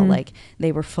 and how like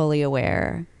they were fully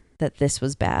aware that this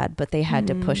was bad, but they had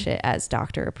to push it as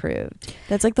doctor approved.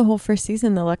 That's like the whole first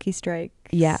season, the Lucky Strike.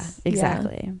 Yeah,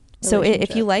 exactly. Yeah. So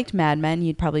if you liked Mad Men,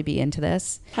 you'd probably be into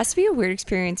this. Has to be a weird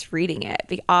experience reading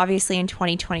it. Obviously in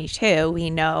 2022, we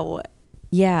know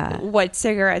what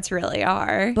cigarettes really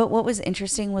are. But what was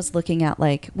interesting was looking at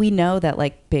like, we know that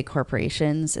like big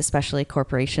corporations, especially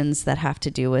corporations that have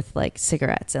to do with like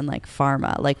cigarettes and like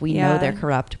pharma, like we know they're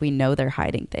corrupt, we know they're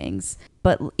hiding things.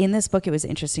 But in this book, it was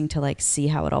interesting to like see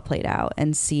how it all played out,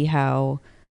 and see how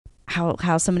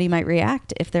somebody might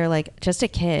react if they're like just a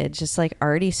kid, just like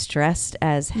already stressed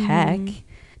as heck.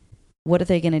 What are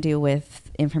they going to do with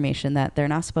information that they're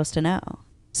not supposed to know?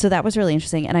 So that was really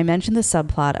interesting. And I mentioned the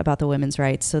subplot about the women's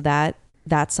rights. So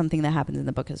that's something that happens in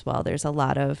the book as well. There's a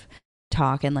lot of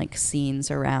talk and like scenes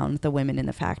around the women in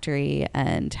the factory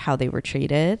and how they were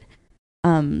treated.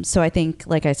 So I think,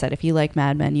 like I said, if you like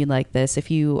Mad Men, you'd like this.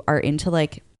 If you are into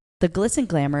like the glitz and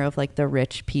glamour of like the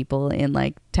rich people in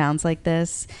like towns like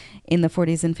this in the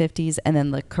 40s and 50s, and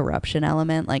then the corruption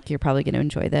element, like you're probably going to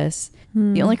enjoy this.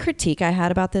 The only critique I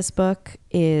had about this book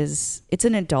is it's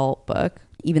an adult book,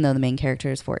 even though the main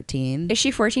character is 14. Is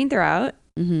she 14 throughout?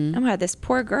 Oh my God, this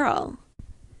poor girl.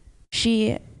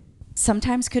 She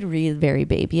sometimes could read very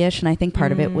babyish, and I think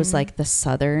part of it was like the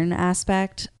southern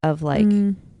aspect of like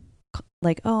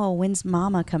oh, when's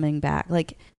mama coming back?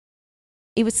 Like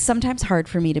it was sometimes hard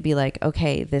for me to be like,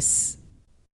 okay, this,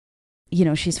 you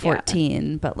know, she's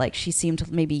 14, but like she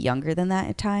seemed maybe younger than that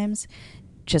at times,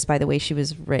 just by the way she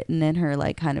was written in her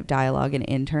like kind of dialogue and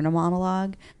internal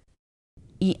monologue.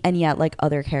 And yet like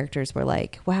other characters were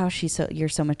like, wow, you're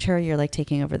so mature, you're like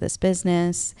taking over this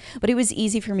business. But it was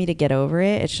easy for me to get over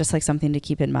it. It's just like something to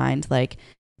keep in mind. Like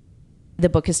the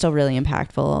book is still really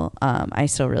impactful. I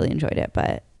still really enjoyed it,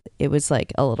 but it was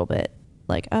like a little bit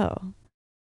like, oh.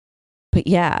 But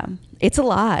yeah, it's a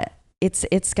lot.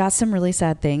 It's got some really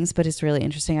sad things, but it's really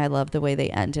interesting. I love the way they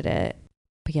ended it.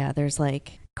 But yeah, there's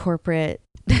like corporate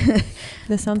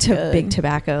this sounds good. Big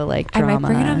tobacco like drama. I might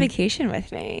bring it on vacation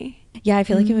with me. Yeah, I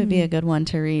feel like it would be a good one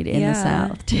to read in the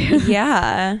South too.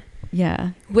 Yeah. Yeah.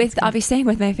 I'll be staying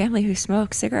with my family who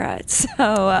smokes cigarettes.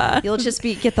 So you'll just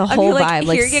get the whole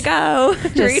vibe. Here you go.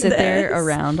 Just sit there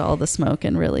around all the smoke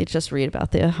and really just read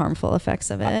about the harmful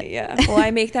effects of it. Yeah. Well,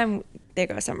 I make them, they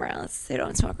go somewhere else. They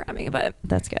don't smoke around me, but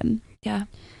that's good. Yeah.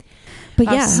 But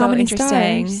yeah, so how many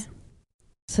interesting. Stars?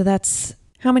 So that's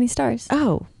how many stars?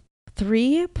 Oh,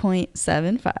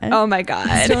 3.75. Oh my God.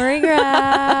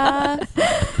 Storygraph.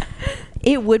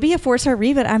 It would be a 4-star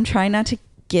read, but I'm trying not to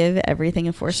give everything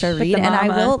a 4-star read. And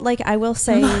I will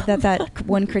say that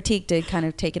one critique did kind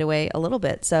of take it away a little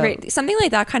bit. So right. Something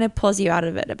like that kind of pulls you out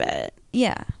of it a bit.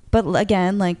 Yeah. But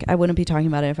again, like I wouldn't be talking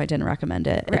about it if I didn't recommend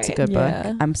it. Right. It's a good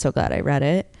book. I'm so glad I read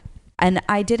it. And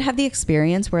I did have the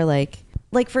experience where like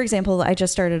for example, I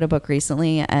just started a book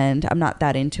recently and I'm not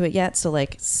that into it yet. So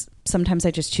like sometimes I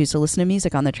just choose to listen to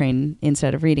music on the train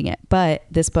instead of reading it. But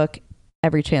this book,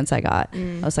 every chance I got,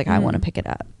 I was like, I want to pick it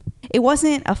up. It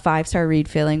wasn't a 5-star read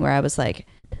feeling where I was like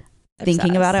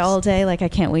thinking about it all day. Like I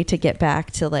can't wait to get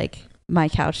back to like my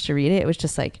couch to read it. It was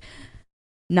just like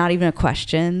not even a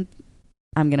question.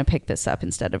 I'm going to pick this up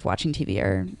instead of watching TV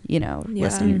or, you know,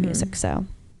 listening to music. So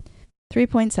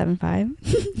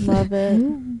 3.75. Love it.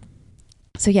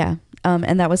 So yeah.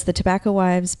 And that was The Tobacco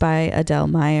Wives by Adele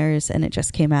Myers, and it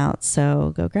just came out.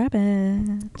 So go grab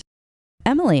it.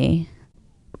 Emily,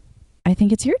 I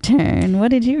think it's your turn. What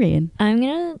did you read? I'm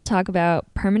going to talk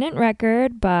about Permanent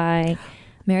Record by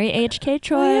Mary H.K.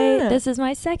 Choi. Oh, yeah. This is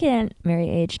my second Mary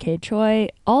H.K. Choi.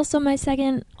 Also my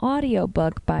second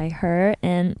audiobook by her.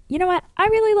 And you know what? I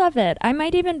really love it. I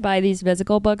might even buy these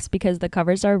physical books because the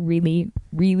covers are really,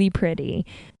 really pretty.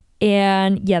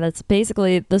 And yeah, that's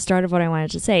basically the start of what I wanted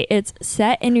to say. It's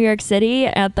set in New York City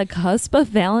at the cusp of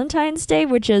Valentine's Day,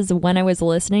 which is when I was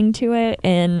listening to it.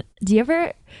 And do you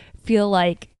ever feel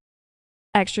like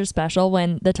extra special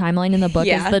when the timeline in the book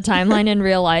is the timeline in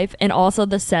real life and also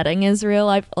the setting is real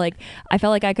life? Like, I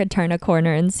felt like I could turn a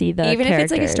corner and see the even characters. if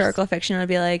it's like historical fiction, it would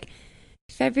be like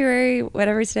February,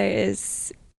 whatever today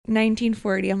is,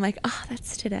 1940. I'm like, oh,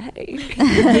 that's today.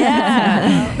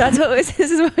 Yeah. This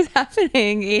is what was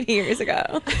happening 80 years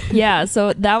ago. Yeah,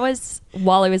 so that was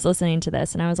while I was listening to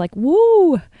this, and I was like,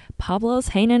 woo, Pablo's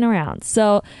hanging around.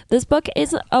 So this book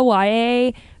is a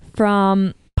YA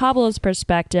from Pablo's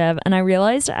perspective, and I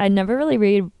realized I never really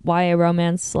read YA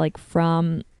romance like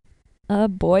from a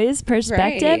boy's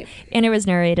perspective, Right. and it was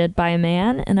narrated by a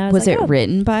man, and I was like, it oh.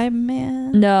 written by a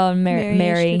man? No, Mary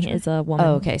Mary H.K. Choi. is a woman.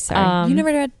 Oh, okay, sorry. You never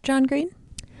read John Green?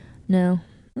 No.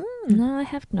 No, I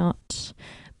have not.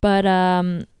 But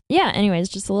yeah, anyways,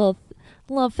 just a little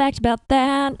fact about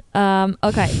that.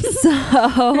 Okay,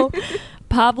 so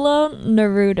Pablo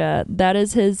Neruda, that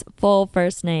is his full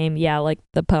first name, yeah, like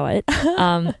the poet.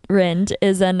 Rind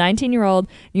is a 19-year-old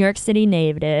New York City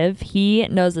native. He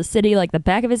knows the city like the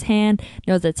back of his hand,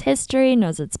 knows its history,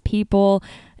 knows its people.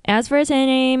 As for his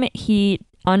name, he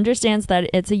understands that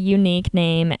it's a unique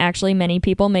name. Actually, many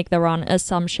people make the wrong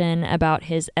assumption about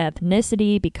his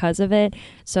ethnicity because of it.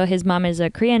 So his mom is a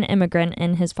Korean immigrant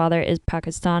and his father is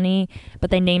Pakistani, but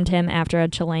they named him after a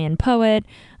Chilean poet.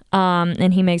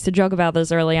 And he makes a joke about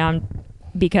this early on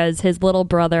because his little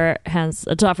brother has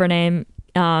a tougher name,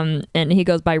 and he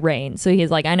goes by Rain. So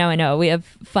he's like, I know, we have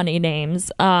funny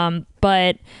names.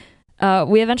 But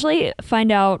we eventually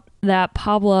find out that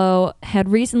Pablo had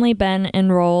recently been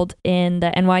enrolled in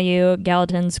the NYU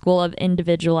Gallatin School of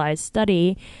Individualized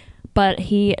Study, but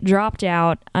he dropped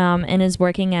out and is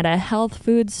working at a health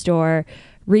food store,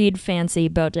 Reed Fancy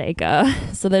Bodega.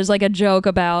 So there's like a joke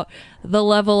about the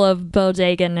level of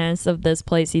bodega-ness of this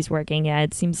place he's working at.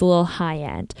 It seems a little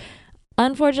high-end.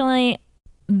 Unfortunately,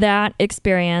 that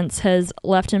experience has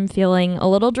left him feeling a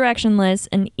little directionless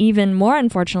and even more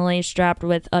unfortunately strapped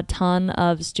with a ton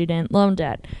of student loan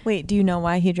debt. Wait, do you know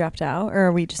why he dropped out, or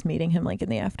are we just meeting him like in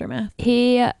the aftermath?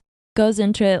 He goes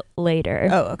into it later.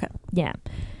 Oh, okay. Yeah.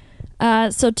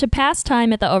 So to pass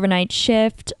time at the overnight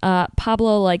shift,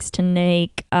 Pablo likes to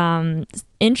make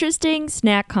interesting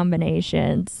snack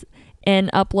combinations and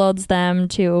uploads them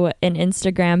to an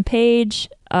Instagram page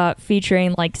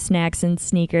featuring like snacks and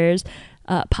sneakers.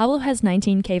 Pablo has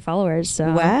 19K followers,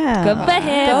 so Wow. good for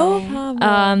him. Go,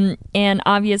 Pablo. And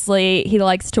obviously he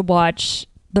likes to watch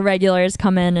the regulars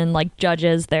come in and like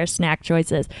judges their snack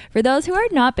choices. For those who are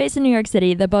not based in New York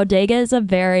City, the bodega is a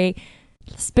very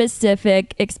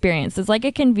specific experience. It's like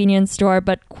a convenience store,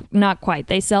 but not quite.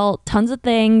 They sell tons of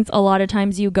things. A lot of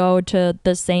times you go to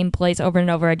the same place over and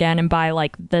over again and buy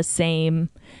like the same.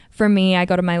 For me, I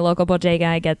go to my local bodega,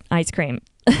 I get ice cream.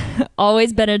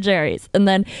 Always Ben and Jerry's, and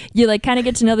then you like kind of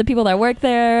get to know the people that work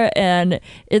there, and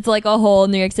it's like a whole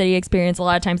New York City experience. A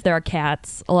lot of times there are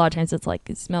cats, a lot of times it's like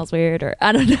it smells weird, or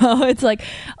I don't know. It's like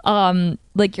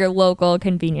your local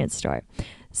convenience store.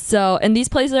 So, and these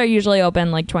places are usually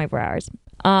open like 24 hours.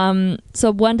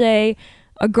 So one day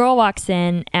a girl walks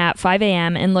in at 5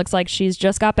 a.m. and looks like she's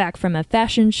just got back from a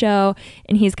fashion show,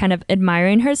 and he's kind of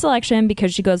admiring her selection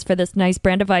because she goes for this nice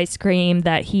brand of ice cream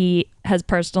that he has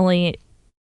personally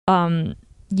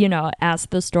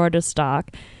asked the store to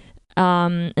stock,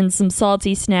 and some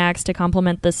salty snacks to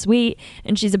complement the sweet.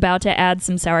 And she's about to add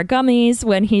some sour gummies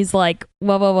when he's like,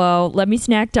 whoa, let me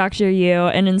snack doctor you,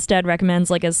 and instead recommends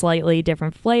like a slightly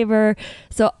different flavor.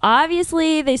 So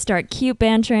obviously they start cute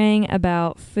bantering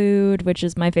about food, which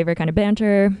is my favorite kind of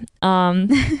banter.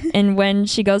 And when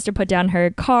she goes to put down her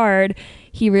card,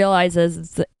 he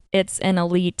realizes it's an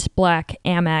elite black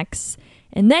Amex.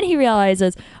 And then he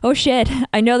realizes, oh shit,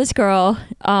 I know this girl.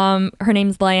 Her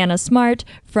name's Lyanna Smart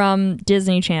from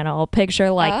Disney Channel.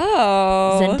 Picture like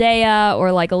Zendaya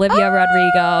or like Olivia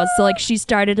Rodrigo. So like she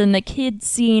started in the kids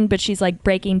scene, but she's like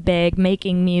breaking big,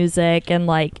 making music, and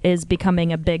like is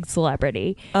becoming a big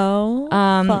celebrity. Oh,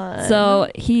 fun. So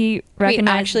he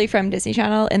recognized. Wait, actually from Disney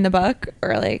Channel in the book,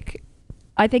 or like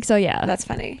I think so, yeah. that's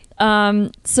funny.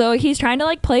 So he's trying to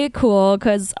like play it cool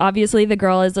because obviously the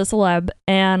girl is a celeb,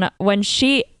 and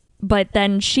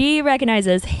then she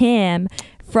recognizes him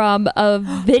from a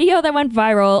video that went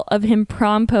viral of him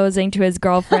prom posing to his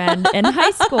girlfriend in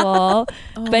high school,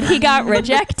 but he got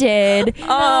rejected.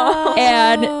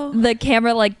 And the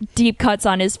camera like deep cuts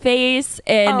on his face,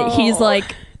 and he's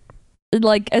like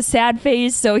a sad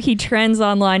face, so he trends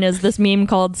online as this meme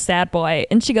called Sad Boy,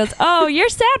 and she goes, "Oh, you're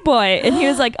Sad Boy," and he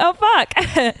was like, "Oh fuck."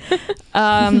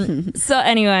 So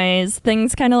anyways,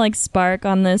 things kind of like spark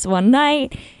on this one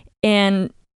night,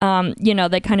 and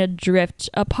they kind of drift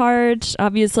apart,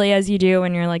 obviously, as you do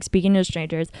when you're like speaking to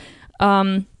strangers.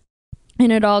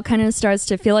 And it all kind of starts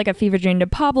to feel like a fever dream to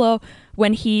Pablo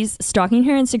when he's stalking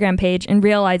her Instagram page and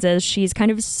realizes she's kind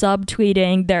of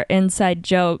subtweeting their inside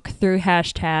joke through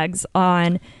hashtags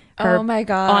on her, oh my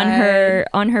God,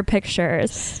 on her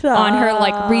pictures, on her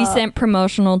like recent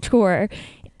promotional tour.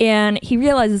 And he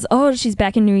realizes, oh, she's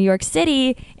back in New York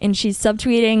City and she's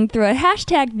subtweeting through a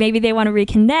hashtag. Maybe they want to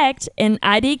reconnect. And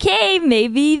IDK,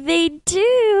 maybe they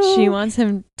do. She wants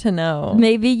him to know.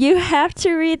 Maybe you have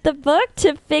to read the book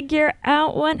to figure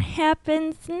out what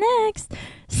happens next.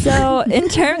 So in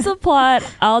terms of plot,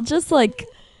 I'll just like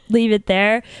leave it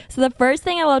there. So the first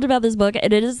thing I loved about this book,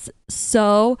 it is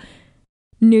so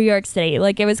New York City.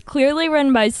 Like, it was clearly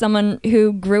written by someone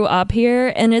who grew up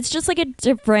here, and it's just like a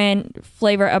different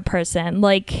flavor of person.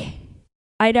 Like,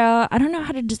 I don't know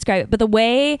how to describe it, but the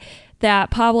way that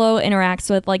Pablo interacts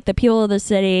with like the people of the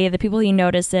city, the people he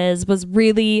notices, was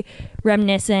really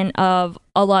reminiscent of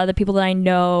a lot of the people that I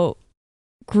know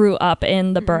grew up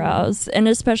in the boroughs. And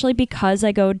especially because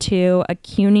I go to a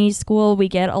CUNY school, we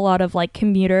get a lot of like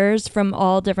commuters from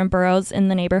all different boroughs in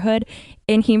the neighborhood,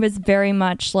 and he was very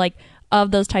much like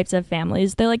of those types of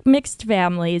families. They're like mixed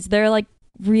families. They're like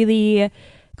really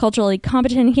culturally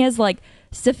competent. He has like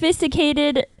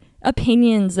sophisticated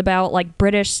opinions about like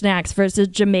British snacks versus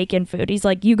Jamaican food. He's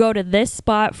like, you go to this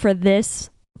spot for this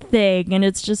thing, and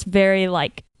it's just very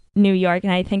like New York,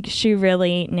 and I think she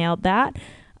really nailed that.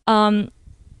 The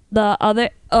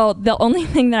only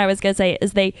thing that I was gonna say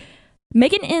is they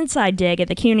make an inside dig at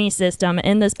the CUNY system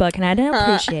in this book, and I didn't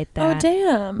appreciate that. Oh,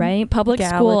 damn. Right? Public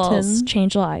Gallatin. schools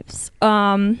change lives.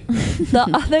 The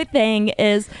other thing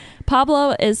is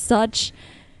Pablo is such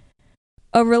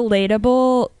a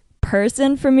relatable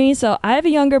person for me. So I have a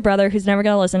younger brother who's never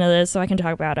going to listen to this, so I can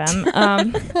talk about him.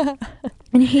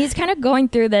 And he's kind of going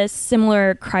through this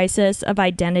similar crisis of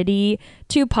identity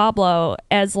to Pablo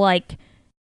as like,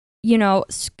 you know,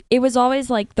 it was always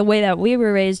like the way that we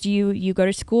were raised. You go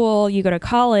to school, you go to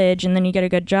college, and then you get a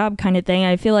good job kind of thing.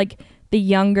 I feel like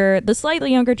the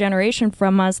slightly younger generation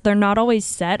from us, they're not always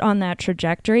set on that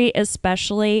trajectory,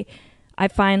 especially I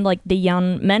find like the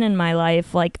young men in my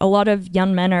life, like a lot of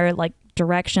young men are like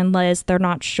directionless. They're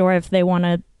not sure if they want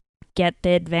to get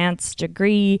the advanced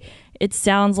degree. It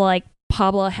sounds like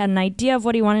Pablo had an idea of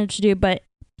what he wanted to do, but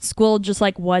school just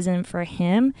like wasn't for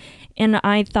him. And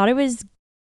I thought it was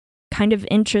kind of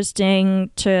interesting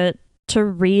to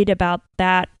read about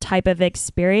that type of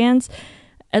experience,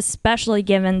 especially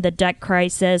given the debt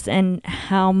crisis and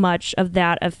how much of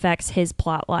that affects his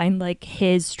plotline. Like,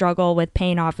 his struggle with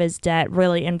paying off his debt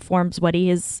really informs what he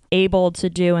is able to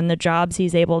do and the jobs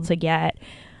he's able to get.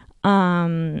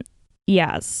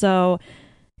 So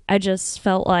I just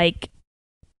felt like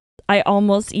I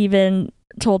almost even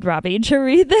told Robbie to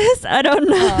read this. I don't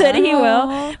know that he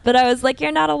will, but I was like,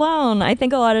 you're not alone. I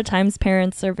think a lot of times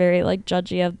parents are very like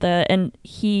judgy of and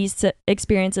he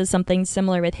experiences something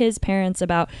similar with his parents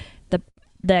about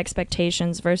the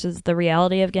expectations versus the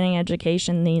reality of getting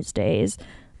education these days.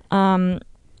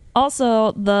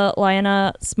 Also, the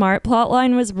Lyanna Smart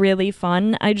plotline was really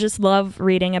fun. I just love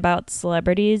reading about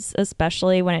celebrities,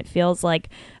 especially when it feels like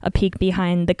a peek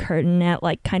behind the curtain at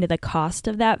like kind of the cost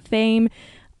of that fame.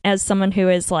 As someone who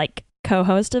is like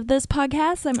co-host of this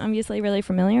podcast, I'm obviously really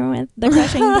familiar with the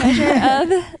crushing pressure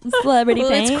of celebrity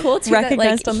fame. It's cool too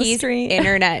Recognized that on like the he's street.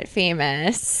 internet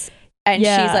famous, and she's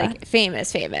like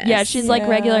famous. Yeah, she's like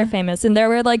regular famous, and there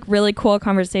were like really cool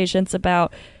conversations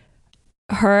about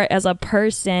her as a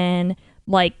person.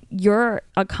 Like, you're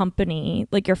a company,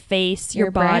 like your face, your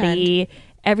body,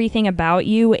 everything about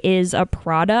you is a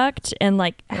product, and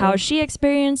like how she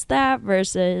experienced that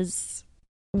versus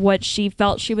what she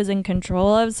felt she was in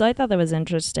control of. So I thought that was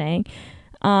interesting.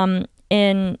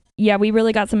 And yeah, we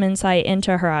really got some insight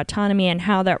into her autonomy and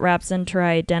how that wraps into her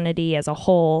identity as a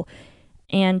whole.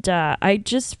 And I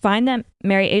just find that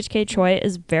Mary H.K. Choi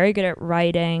is very good at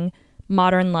writing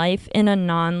modern life in a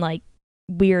non-like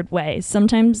weird way.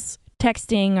 Sometimes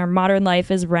texting or modern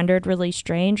life is rendered really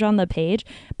strange on the page,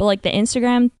 but like the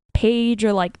Instagram page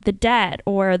or like the debt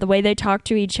or the way they talk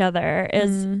to each other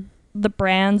is the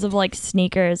brands of like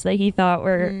sneakers that he thought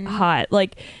were hot.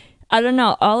 Like, I don't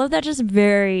know, all of that just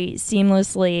very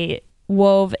seamlessly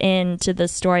wove into the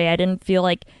story. I didn't feel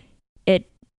like it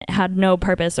had no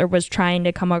purpose or was trying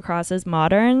to come across as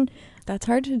modern. That's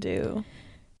hard to do.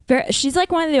 She's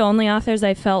like one of the only authors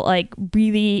I felt like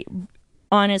really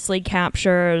honestly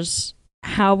captures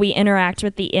how we interact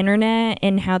with the internet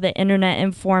and how the internet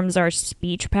informs our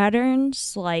speech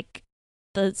patterns, like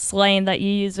the slang that you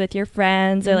use with your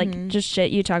friends or like just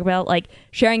shit you talk about, like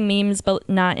sharing memes but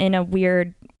not in a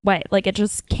weird way. Like it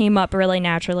just came up really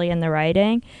naturally in the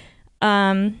writing.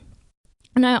 And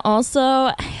I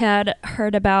also had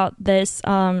heard about this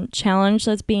challenge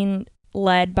that's being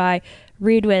led by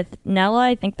Read with Nella.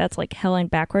 I think that's like Helen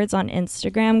backwards on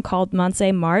Instagram, called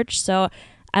Monse March. So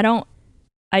I don't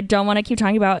want to keep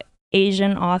talking about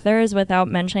Asian authors without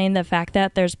mentioning the fact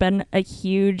that there's been a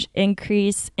huge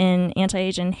increase in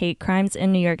anti-Asian hate crimes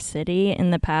in New York City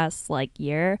in the past like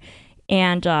year.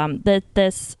 And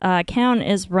this account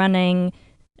is running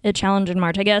a challenge in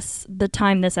March. I guess the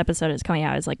time this episode is coming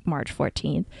out is like March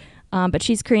 14th. But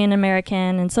she's Korean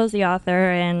American and so is the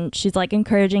author, and she's like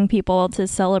encouraging people to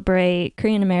celebrate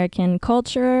Korean American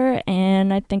culture,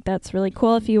 and I think that's really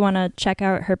cool. If you want to check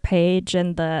out her page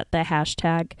and the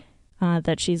hashtag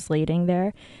that she's leading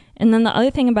there. And then the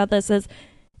other thing about this is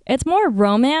it's more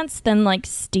romance than like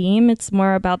steam. It's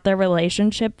more about their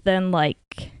relationship than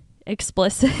like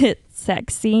explicit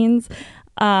sex scenes.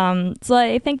 So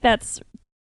I think that's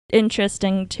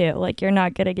interesting too. Like you're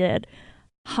not gonna get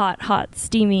hot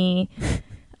steamy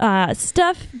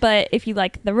stuff, but if you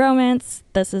like the romance,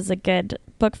 this is a good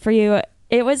book for you.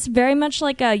 It was very much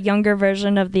like a younger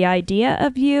version of The Idea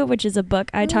of You, which is a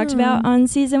book I talked about on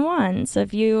season 1. So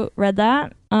if you read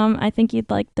that, I think you'd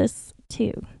like this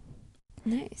too.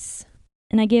 Nice.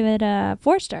 And I gave it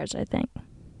 4 stars, I think.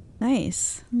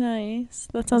 Nice.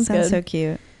 That sounds good. So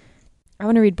cute. I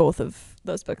want to read both of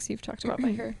those books you've talked about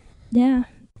by her. Yeah.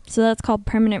 So that's called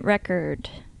Permanent Record.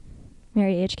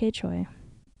 Mary H.K. Choi.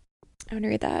 I want to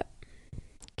read that.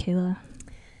 Kayla,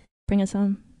 bring us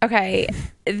home. Okay,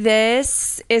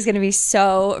 this is going to be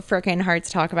so freaking hard to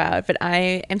talk about, but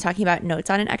I am talking about Notes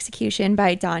on an Execution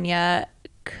by Danya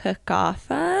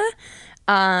Kakafa.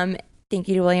 Thank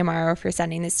you to William Morrow for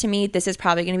sending this to me. This is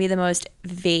probably going to be the most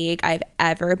vague I've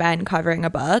ever been covering a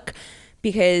book,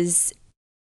 because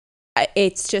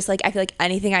it's just like, I feel like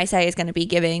anything I say is going to be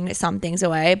giving some things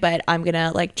away, but I'm going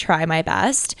to like try my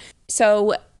best.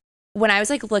 So when I was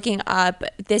like looking up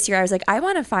this year, I was like, I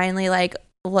want to finally like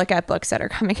look at books that are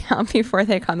coming out before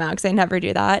they come out, because I never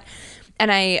do that.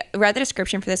 And I read the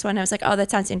description for this one. I was like, oh,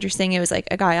 that sounds interesting. It was like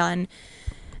a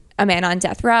man on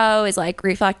death row is like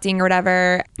reflecting or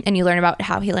whatever, and you learn about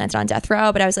how he landed on death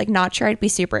row. But I was like not sure I'd be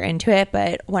super into it.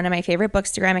 But one of my favorite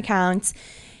Bookstagram accounts,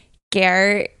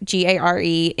 Gare, Gare,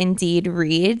 Indeed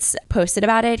Reads, posted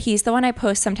about it. He's the one I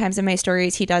post sometimes in my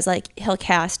stories. He does like, he'll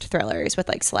cast thrillers with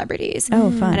like celebrities.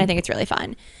 Oh, fun. And I think it's really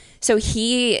fun. So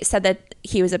he said that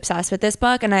he was obsessed with this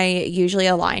book, and I usually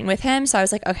align with him. So I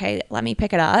was like, okay, let me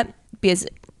pick it up, because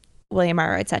William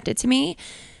Morrow had sent it to me.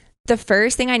 The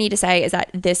first thing I need to say is that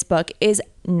this book is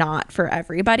not for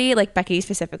everybody. Like Becky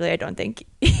specifically, I don't think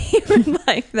you would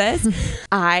like this.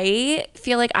 I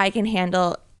feel like I can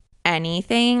handle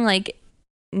anything. Like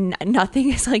nothing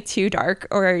is like too dark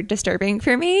or disturbing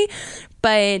for me.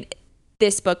 But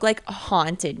this book like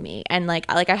haunted me, and like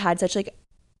I had such like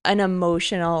an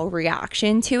emotional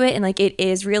reaction to it, and like it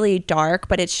is really dark,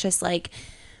 but it's just like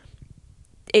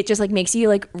it just like makes you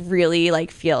like really like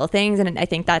feel things, and I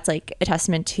think that's like a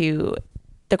testament to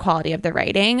the quality of the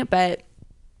writing. But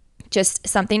just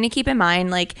something to keep in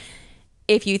mind, like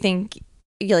if you think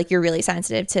you're really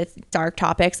sensitive to dark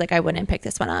topics, like I wouldn't pick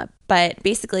this one up. But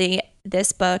basically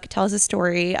this book tells a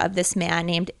story of this man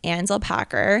named Ansel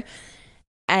Packer,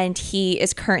 and he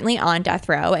is currently on death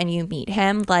row, and you meet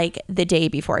him like the day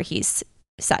before he's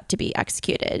set to be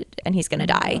executed and he's gonna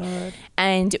die. God.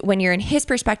 And when you're in his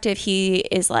perspective, he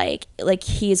is like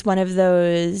he's one of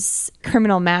those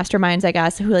criminal masterminds, I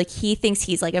guess, who like he thinks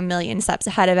he's like a million steps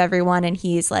ahead of everyone, and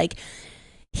he's like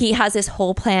he has this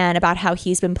whole plan about how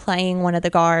he's been playing one of the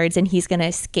guards and he's gonna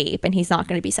escape and he's not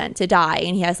gonna be sent to die.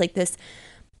 And he has like this,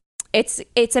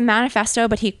 it's a manifesto,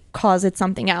 but he calls it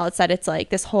something else, that it's like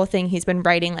this whole thing he's been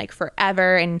writing like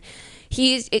forever. And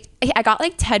I got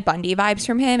like Ted Bundy vibes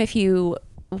from him if you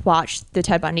watch the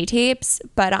Ted Bundy tapes,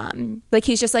 but like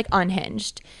he's just like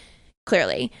unhinged,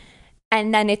 clearly.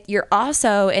 And then if you're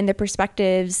also in the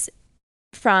perspectives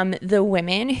from the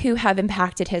women who have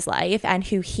impacted his life and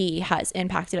who he has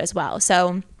impacted as well.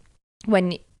 So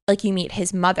when like you meet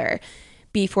his mother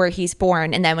before he's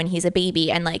born, and then when he's a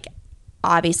baby, and like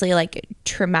obviously like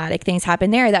traumatic things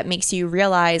happen there, that makes you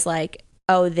realize like,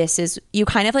 oh, this is, you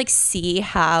kind of like see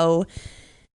how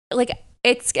like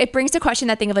it brings to question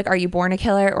that thing of like, are you born a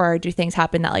killer, or do things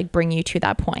happen that like bring you to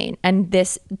that point? And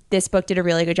this book did a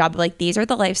really good job of like, these are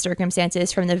the life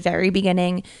circumstances from the very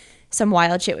beginning. Some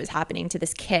wild shit was happening to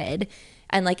this kid,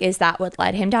 and like, is that what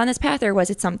led him down this path, or was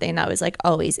it something that was like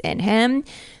always in him?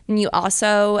 And you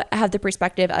also have the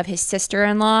perspective of his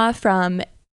sister-in-law from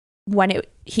when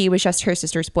he was just her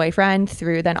sister's boyfriend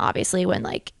through then obviously when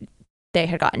like they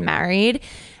had gotten married,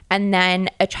 and then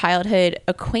a childhood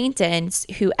acquaintance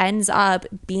who ends up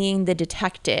being the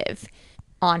detective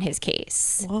on his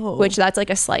case. Whoa. Which that's like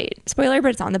a slight spoiler,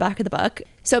 but it's on the back of the book.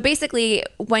 So basically,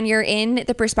 when you're in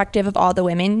the perspective of all the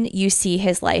women, you see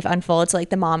his life unfold. So like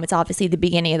the mom, it's obviously the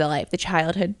beginning of the life. The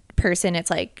childhood person,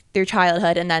 it's like their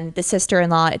childhood, and then the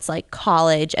sister-in-law, it's like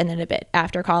college, and then a bit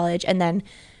after college, and then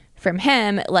from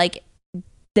him, like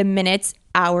the minutes,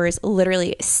 hours,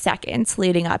 literally seconds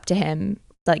leading up to him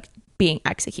like being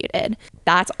executed.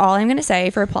 That's all I'm going to say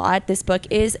for plot. This book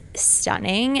is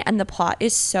stunning and the plot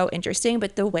is so interesting,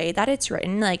 but the way that it's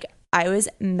written, like I was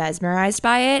mesmerized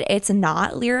by it. It's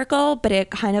not lyrical, but it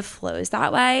kind of flows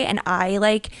that way. And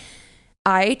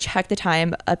I check the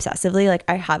time obsessively. Like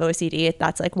I have OCD.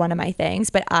 That's like one of my things,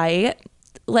 but I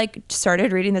like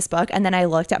started reading this book and then I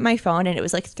looked at my phone and it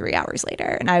was like 3 hours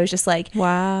later. And I was just like,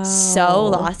 wow, so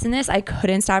lost in this. I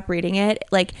couldn't stop reading it.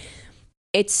 Like,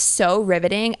 it's so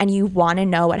riveting and you want to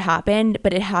know what happened,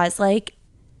 but it has like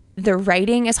the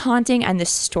writing is haunting and the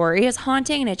story is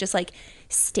haunting, and it just like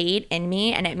stayed in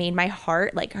me and it made my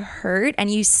heart like hurt, and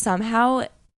you somehow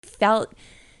felt,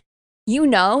 you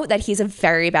know, that he's a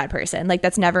very bad person. Like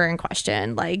that's never in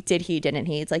question. Like didn't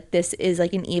he? It's like this is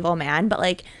like an evil man, but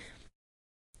like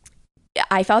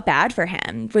I felt bad for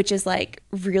him, which is like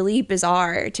really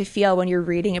bizarre to feel when you're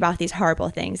reading about these horrible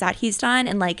things that he's done.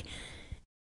 And like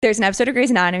there's an episode of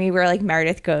Grey's Anatomy where like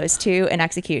Meredith goes to an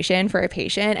execution for a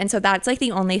patient. And so that's like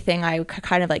the only thing I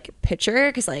kind of like picture,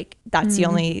 because like that's the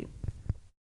only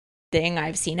thing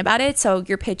I've seen about it. So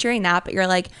you're picturing that, but you're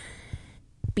like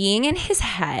being in his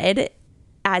head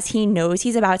as he knows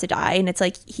he's about to die. And it's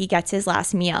like he gets his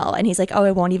last meal and he's like, oh,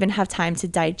 I won't even have time to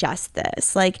digest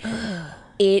this. Like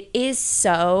it is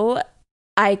so,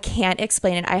 I can't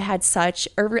explain it. I had such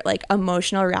a like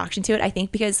emotional reaction to it. I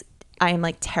think because I am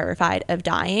like terrified of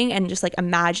dying and just like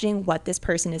imagining what this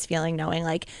person is feeling, knowing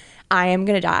like I am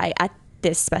going to die at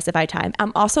this specified time.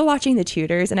 I'm also watching The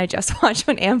Tudors, and I just watched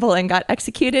when Anne Boleyn got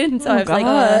executed. And so I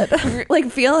was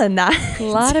like feeling that. A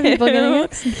lot of people getting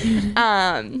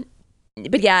executed.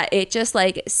 But yeah, it just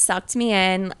like sucked me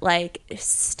in, like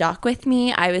stuck with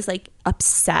me. I was like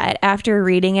upset after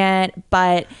reading it,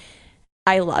 but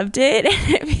I loved it.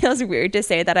 It feels weird to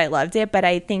say that I loved it, but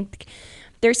I think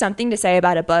there's something to say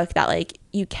about a book that like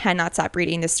you cannot stop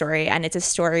reading the story, and it's a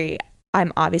story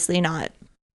I'm obviously not.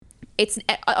 It's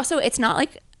also, it's not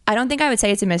like, I don't think I would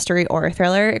say it's a mystery or a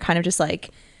thriller. It kind of just like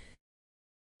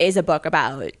is a book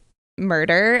about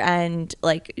murder and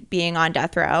like being on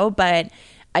death row, but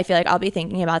I feel like I'll be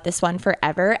thinking about this one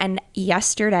forever. And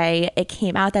yesterday it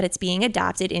came out that it's being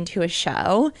adapted into a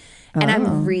show, and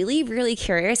I'm really, really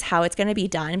curious how it's going to be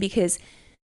done, because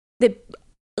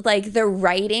the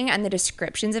writing and the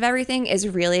descriptions of everything is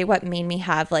really what made me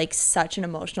have like such an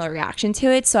emotional reaction to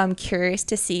it. So I'm curious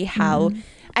to see how,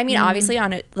 I mean, obviously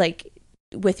on it, like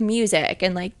with music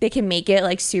and like they can make it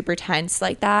like super tense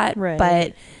like that, right,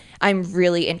 but I'm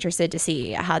really interested to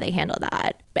see how they handle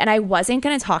that. And I wasn't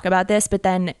going to talk about this, but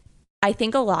then I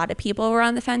think a lot of people were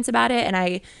on the fence about it, and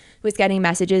I was getting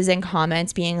messages and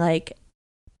comments being like,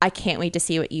 I can't wait to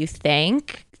see what you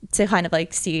think, to kind of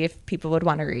like see if people would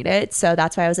want to read it. So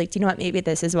that's why I was like, do you know what? Maybe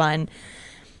this is one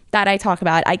that I talk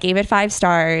about. I gave it 5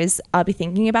 stars. I'll be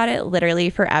thinking about it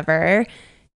literally forever.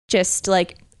 Just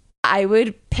like, I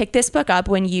would pick this book up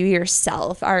when you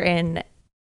yourself are in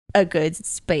a good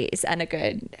space and a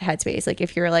good headspace. Like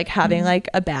if you're like having like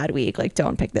a bad week, like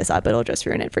don't pick this up. It'll just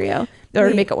ruin it for you or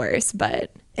make it worse.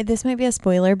 But this might be a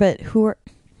spoiler, but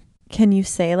can you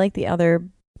say like the other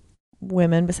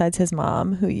women besides his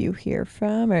mom who you hear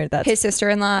from, or that's his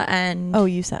sister-in-law? And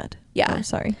you said, yeah,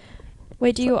 sorry.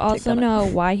 Wait, do you also know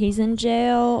why he's in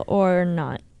jail or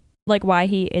not? Like why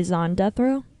he is on death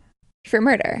row for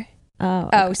murder?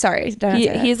 Oh, sorry.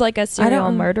 He's like a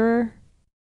serial murderer.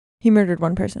 He murdered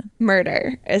one person.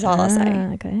 Murder is all I'll say.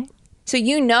 Okay. So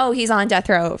you know he's on death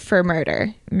row for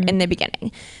murder in the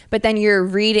beginning, but then you're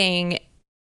reading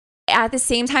at the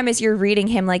same time as you're reading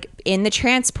him like in the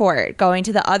transport going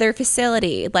to the other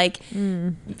facility, like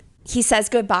he says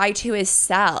goodbye to his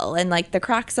cell and like the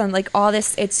cracks on like all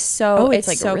this. It's like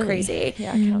so really crazy.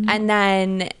 Yeah, and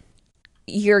then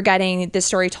you're getting the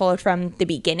story told from the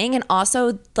beginning, and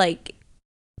also like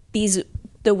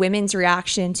the women's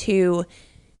reaction to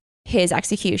his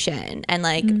execution and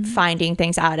like finding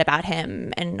things out about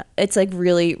him, and it's like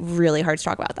really, really hard to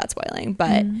talk about without spoiling.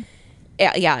 But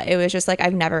yeah, it was just like,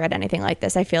 I've never read anything like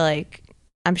this. I feel like,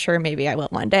 I'm sure maybe I will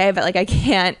one day, but like I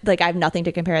can't, like I have nothing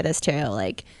to compare this to.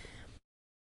 Like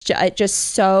just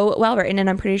so well written, and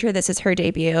I'm pretty sure this is her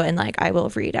debut, and like I will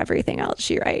read everything else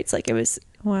she writes. Like it was,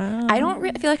 wow. I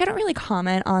feel like I don't really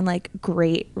comment on like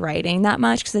great writing that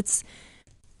much, because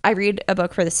I read a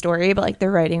book for the story, but like the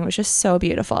writing was just so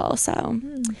beautiful. So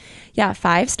yeah,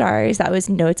 5 stars. That was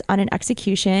Notes on an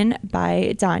Execution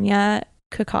by Danya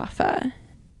Kukofa.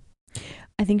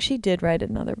 I think she did write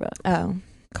another book. Oh.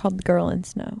 Called Girl in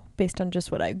Snow, based on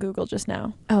just what I Googled just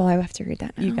now. Oh, I have to read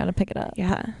that now. You gotta pick it up.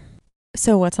 Yeah.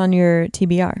 So what's on your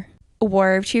TBR?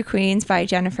 War of Two Queens by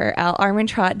Jennifer L.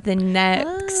 Armentrout, the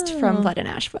next from Blood and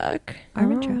Ash book.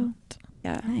 Armentrout.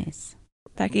 Yeah. Nice.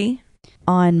 Becky?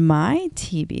 On my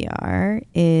TBR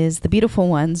is The Beautiful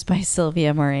Ones by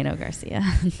Sylvia Moreno Garcia.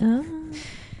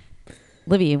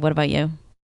 Libby, what about you?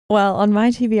 Well, on my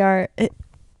TBR,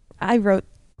 I wrote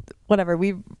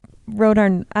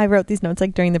these notes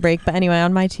like during the break, but anyway,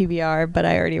 on my TBR, but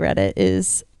I already read it,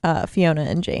 is Fiona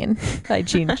and Jane by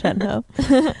Jean Chenho.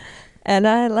 And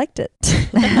I liked it.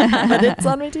 But it's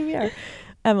on my TBR.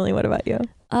 Emily, what about you?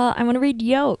 I want to read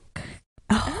Yoke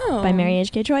by Mary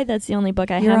H.K. Troy. That's the only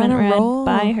book I haven't read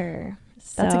by her.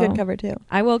 So that's a good cover too.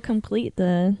 I will complete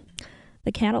the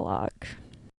catalog.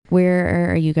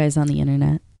 Where are you guys on the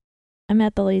internet? I'm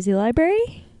at the Lazy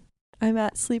Library. I'm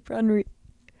at Sleep, Run, Read.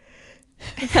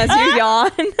 As you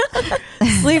yawn.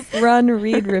 Sleep, Run,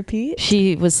 Read, Repeat.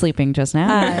 She was sleeping just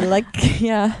now.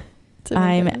 Yeah.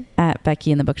 I'm at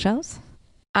Becky in the Bookshelves.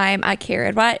 I'm at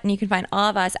Kara Adwet, and you can find all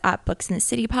of us at Books in the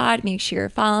City Pod. Make sure you're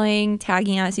following,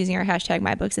 tagging us, using our hashtag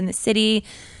MyBooksInTheCity.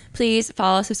 Please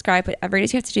follow, subscribe, whatever it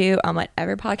is you have to do on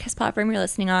whatever podcast platform you're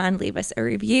listening on. Leave us a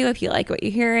review if you like what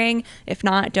you're hearing. If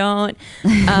not, don't.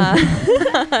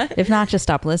 If not, just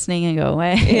stop listening and go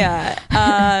away. Yeah.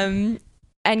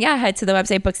 And yeah, head to the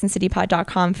website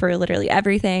booksincitypod.com for literally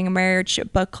everything: merch,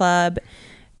 book club,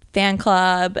 fan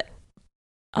club,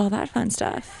 all that fun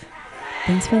stuff.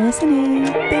 Thanks for listening.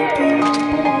 Thank you.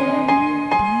 Bye.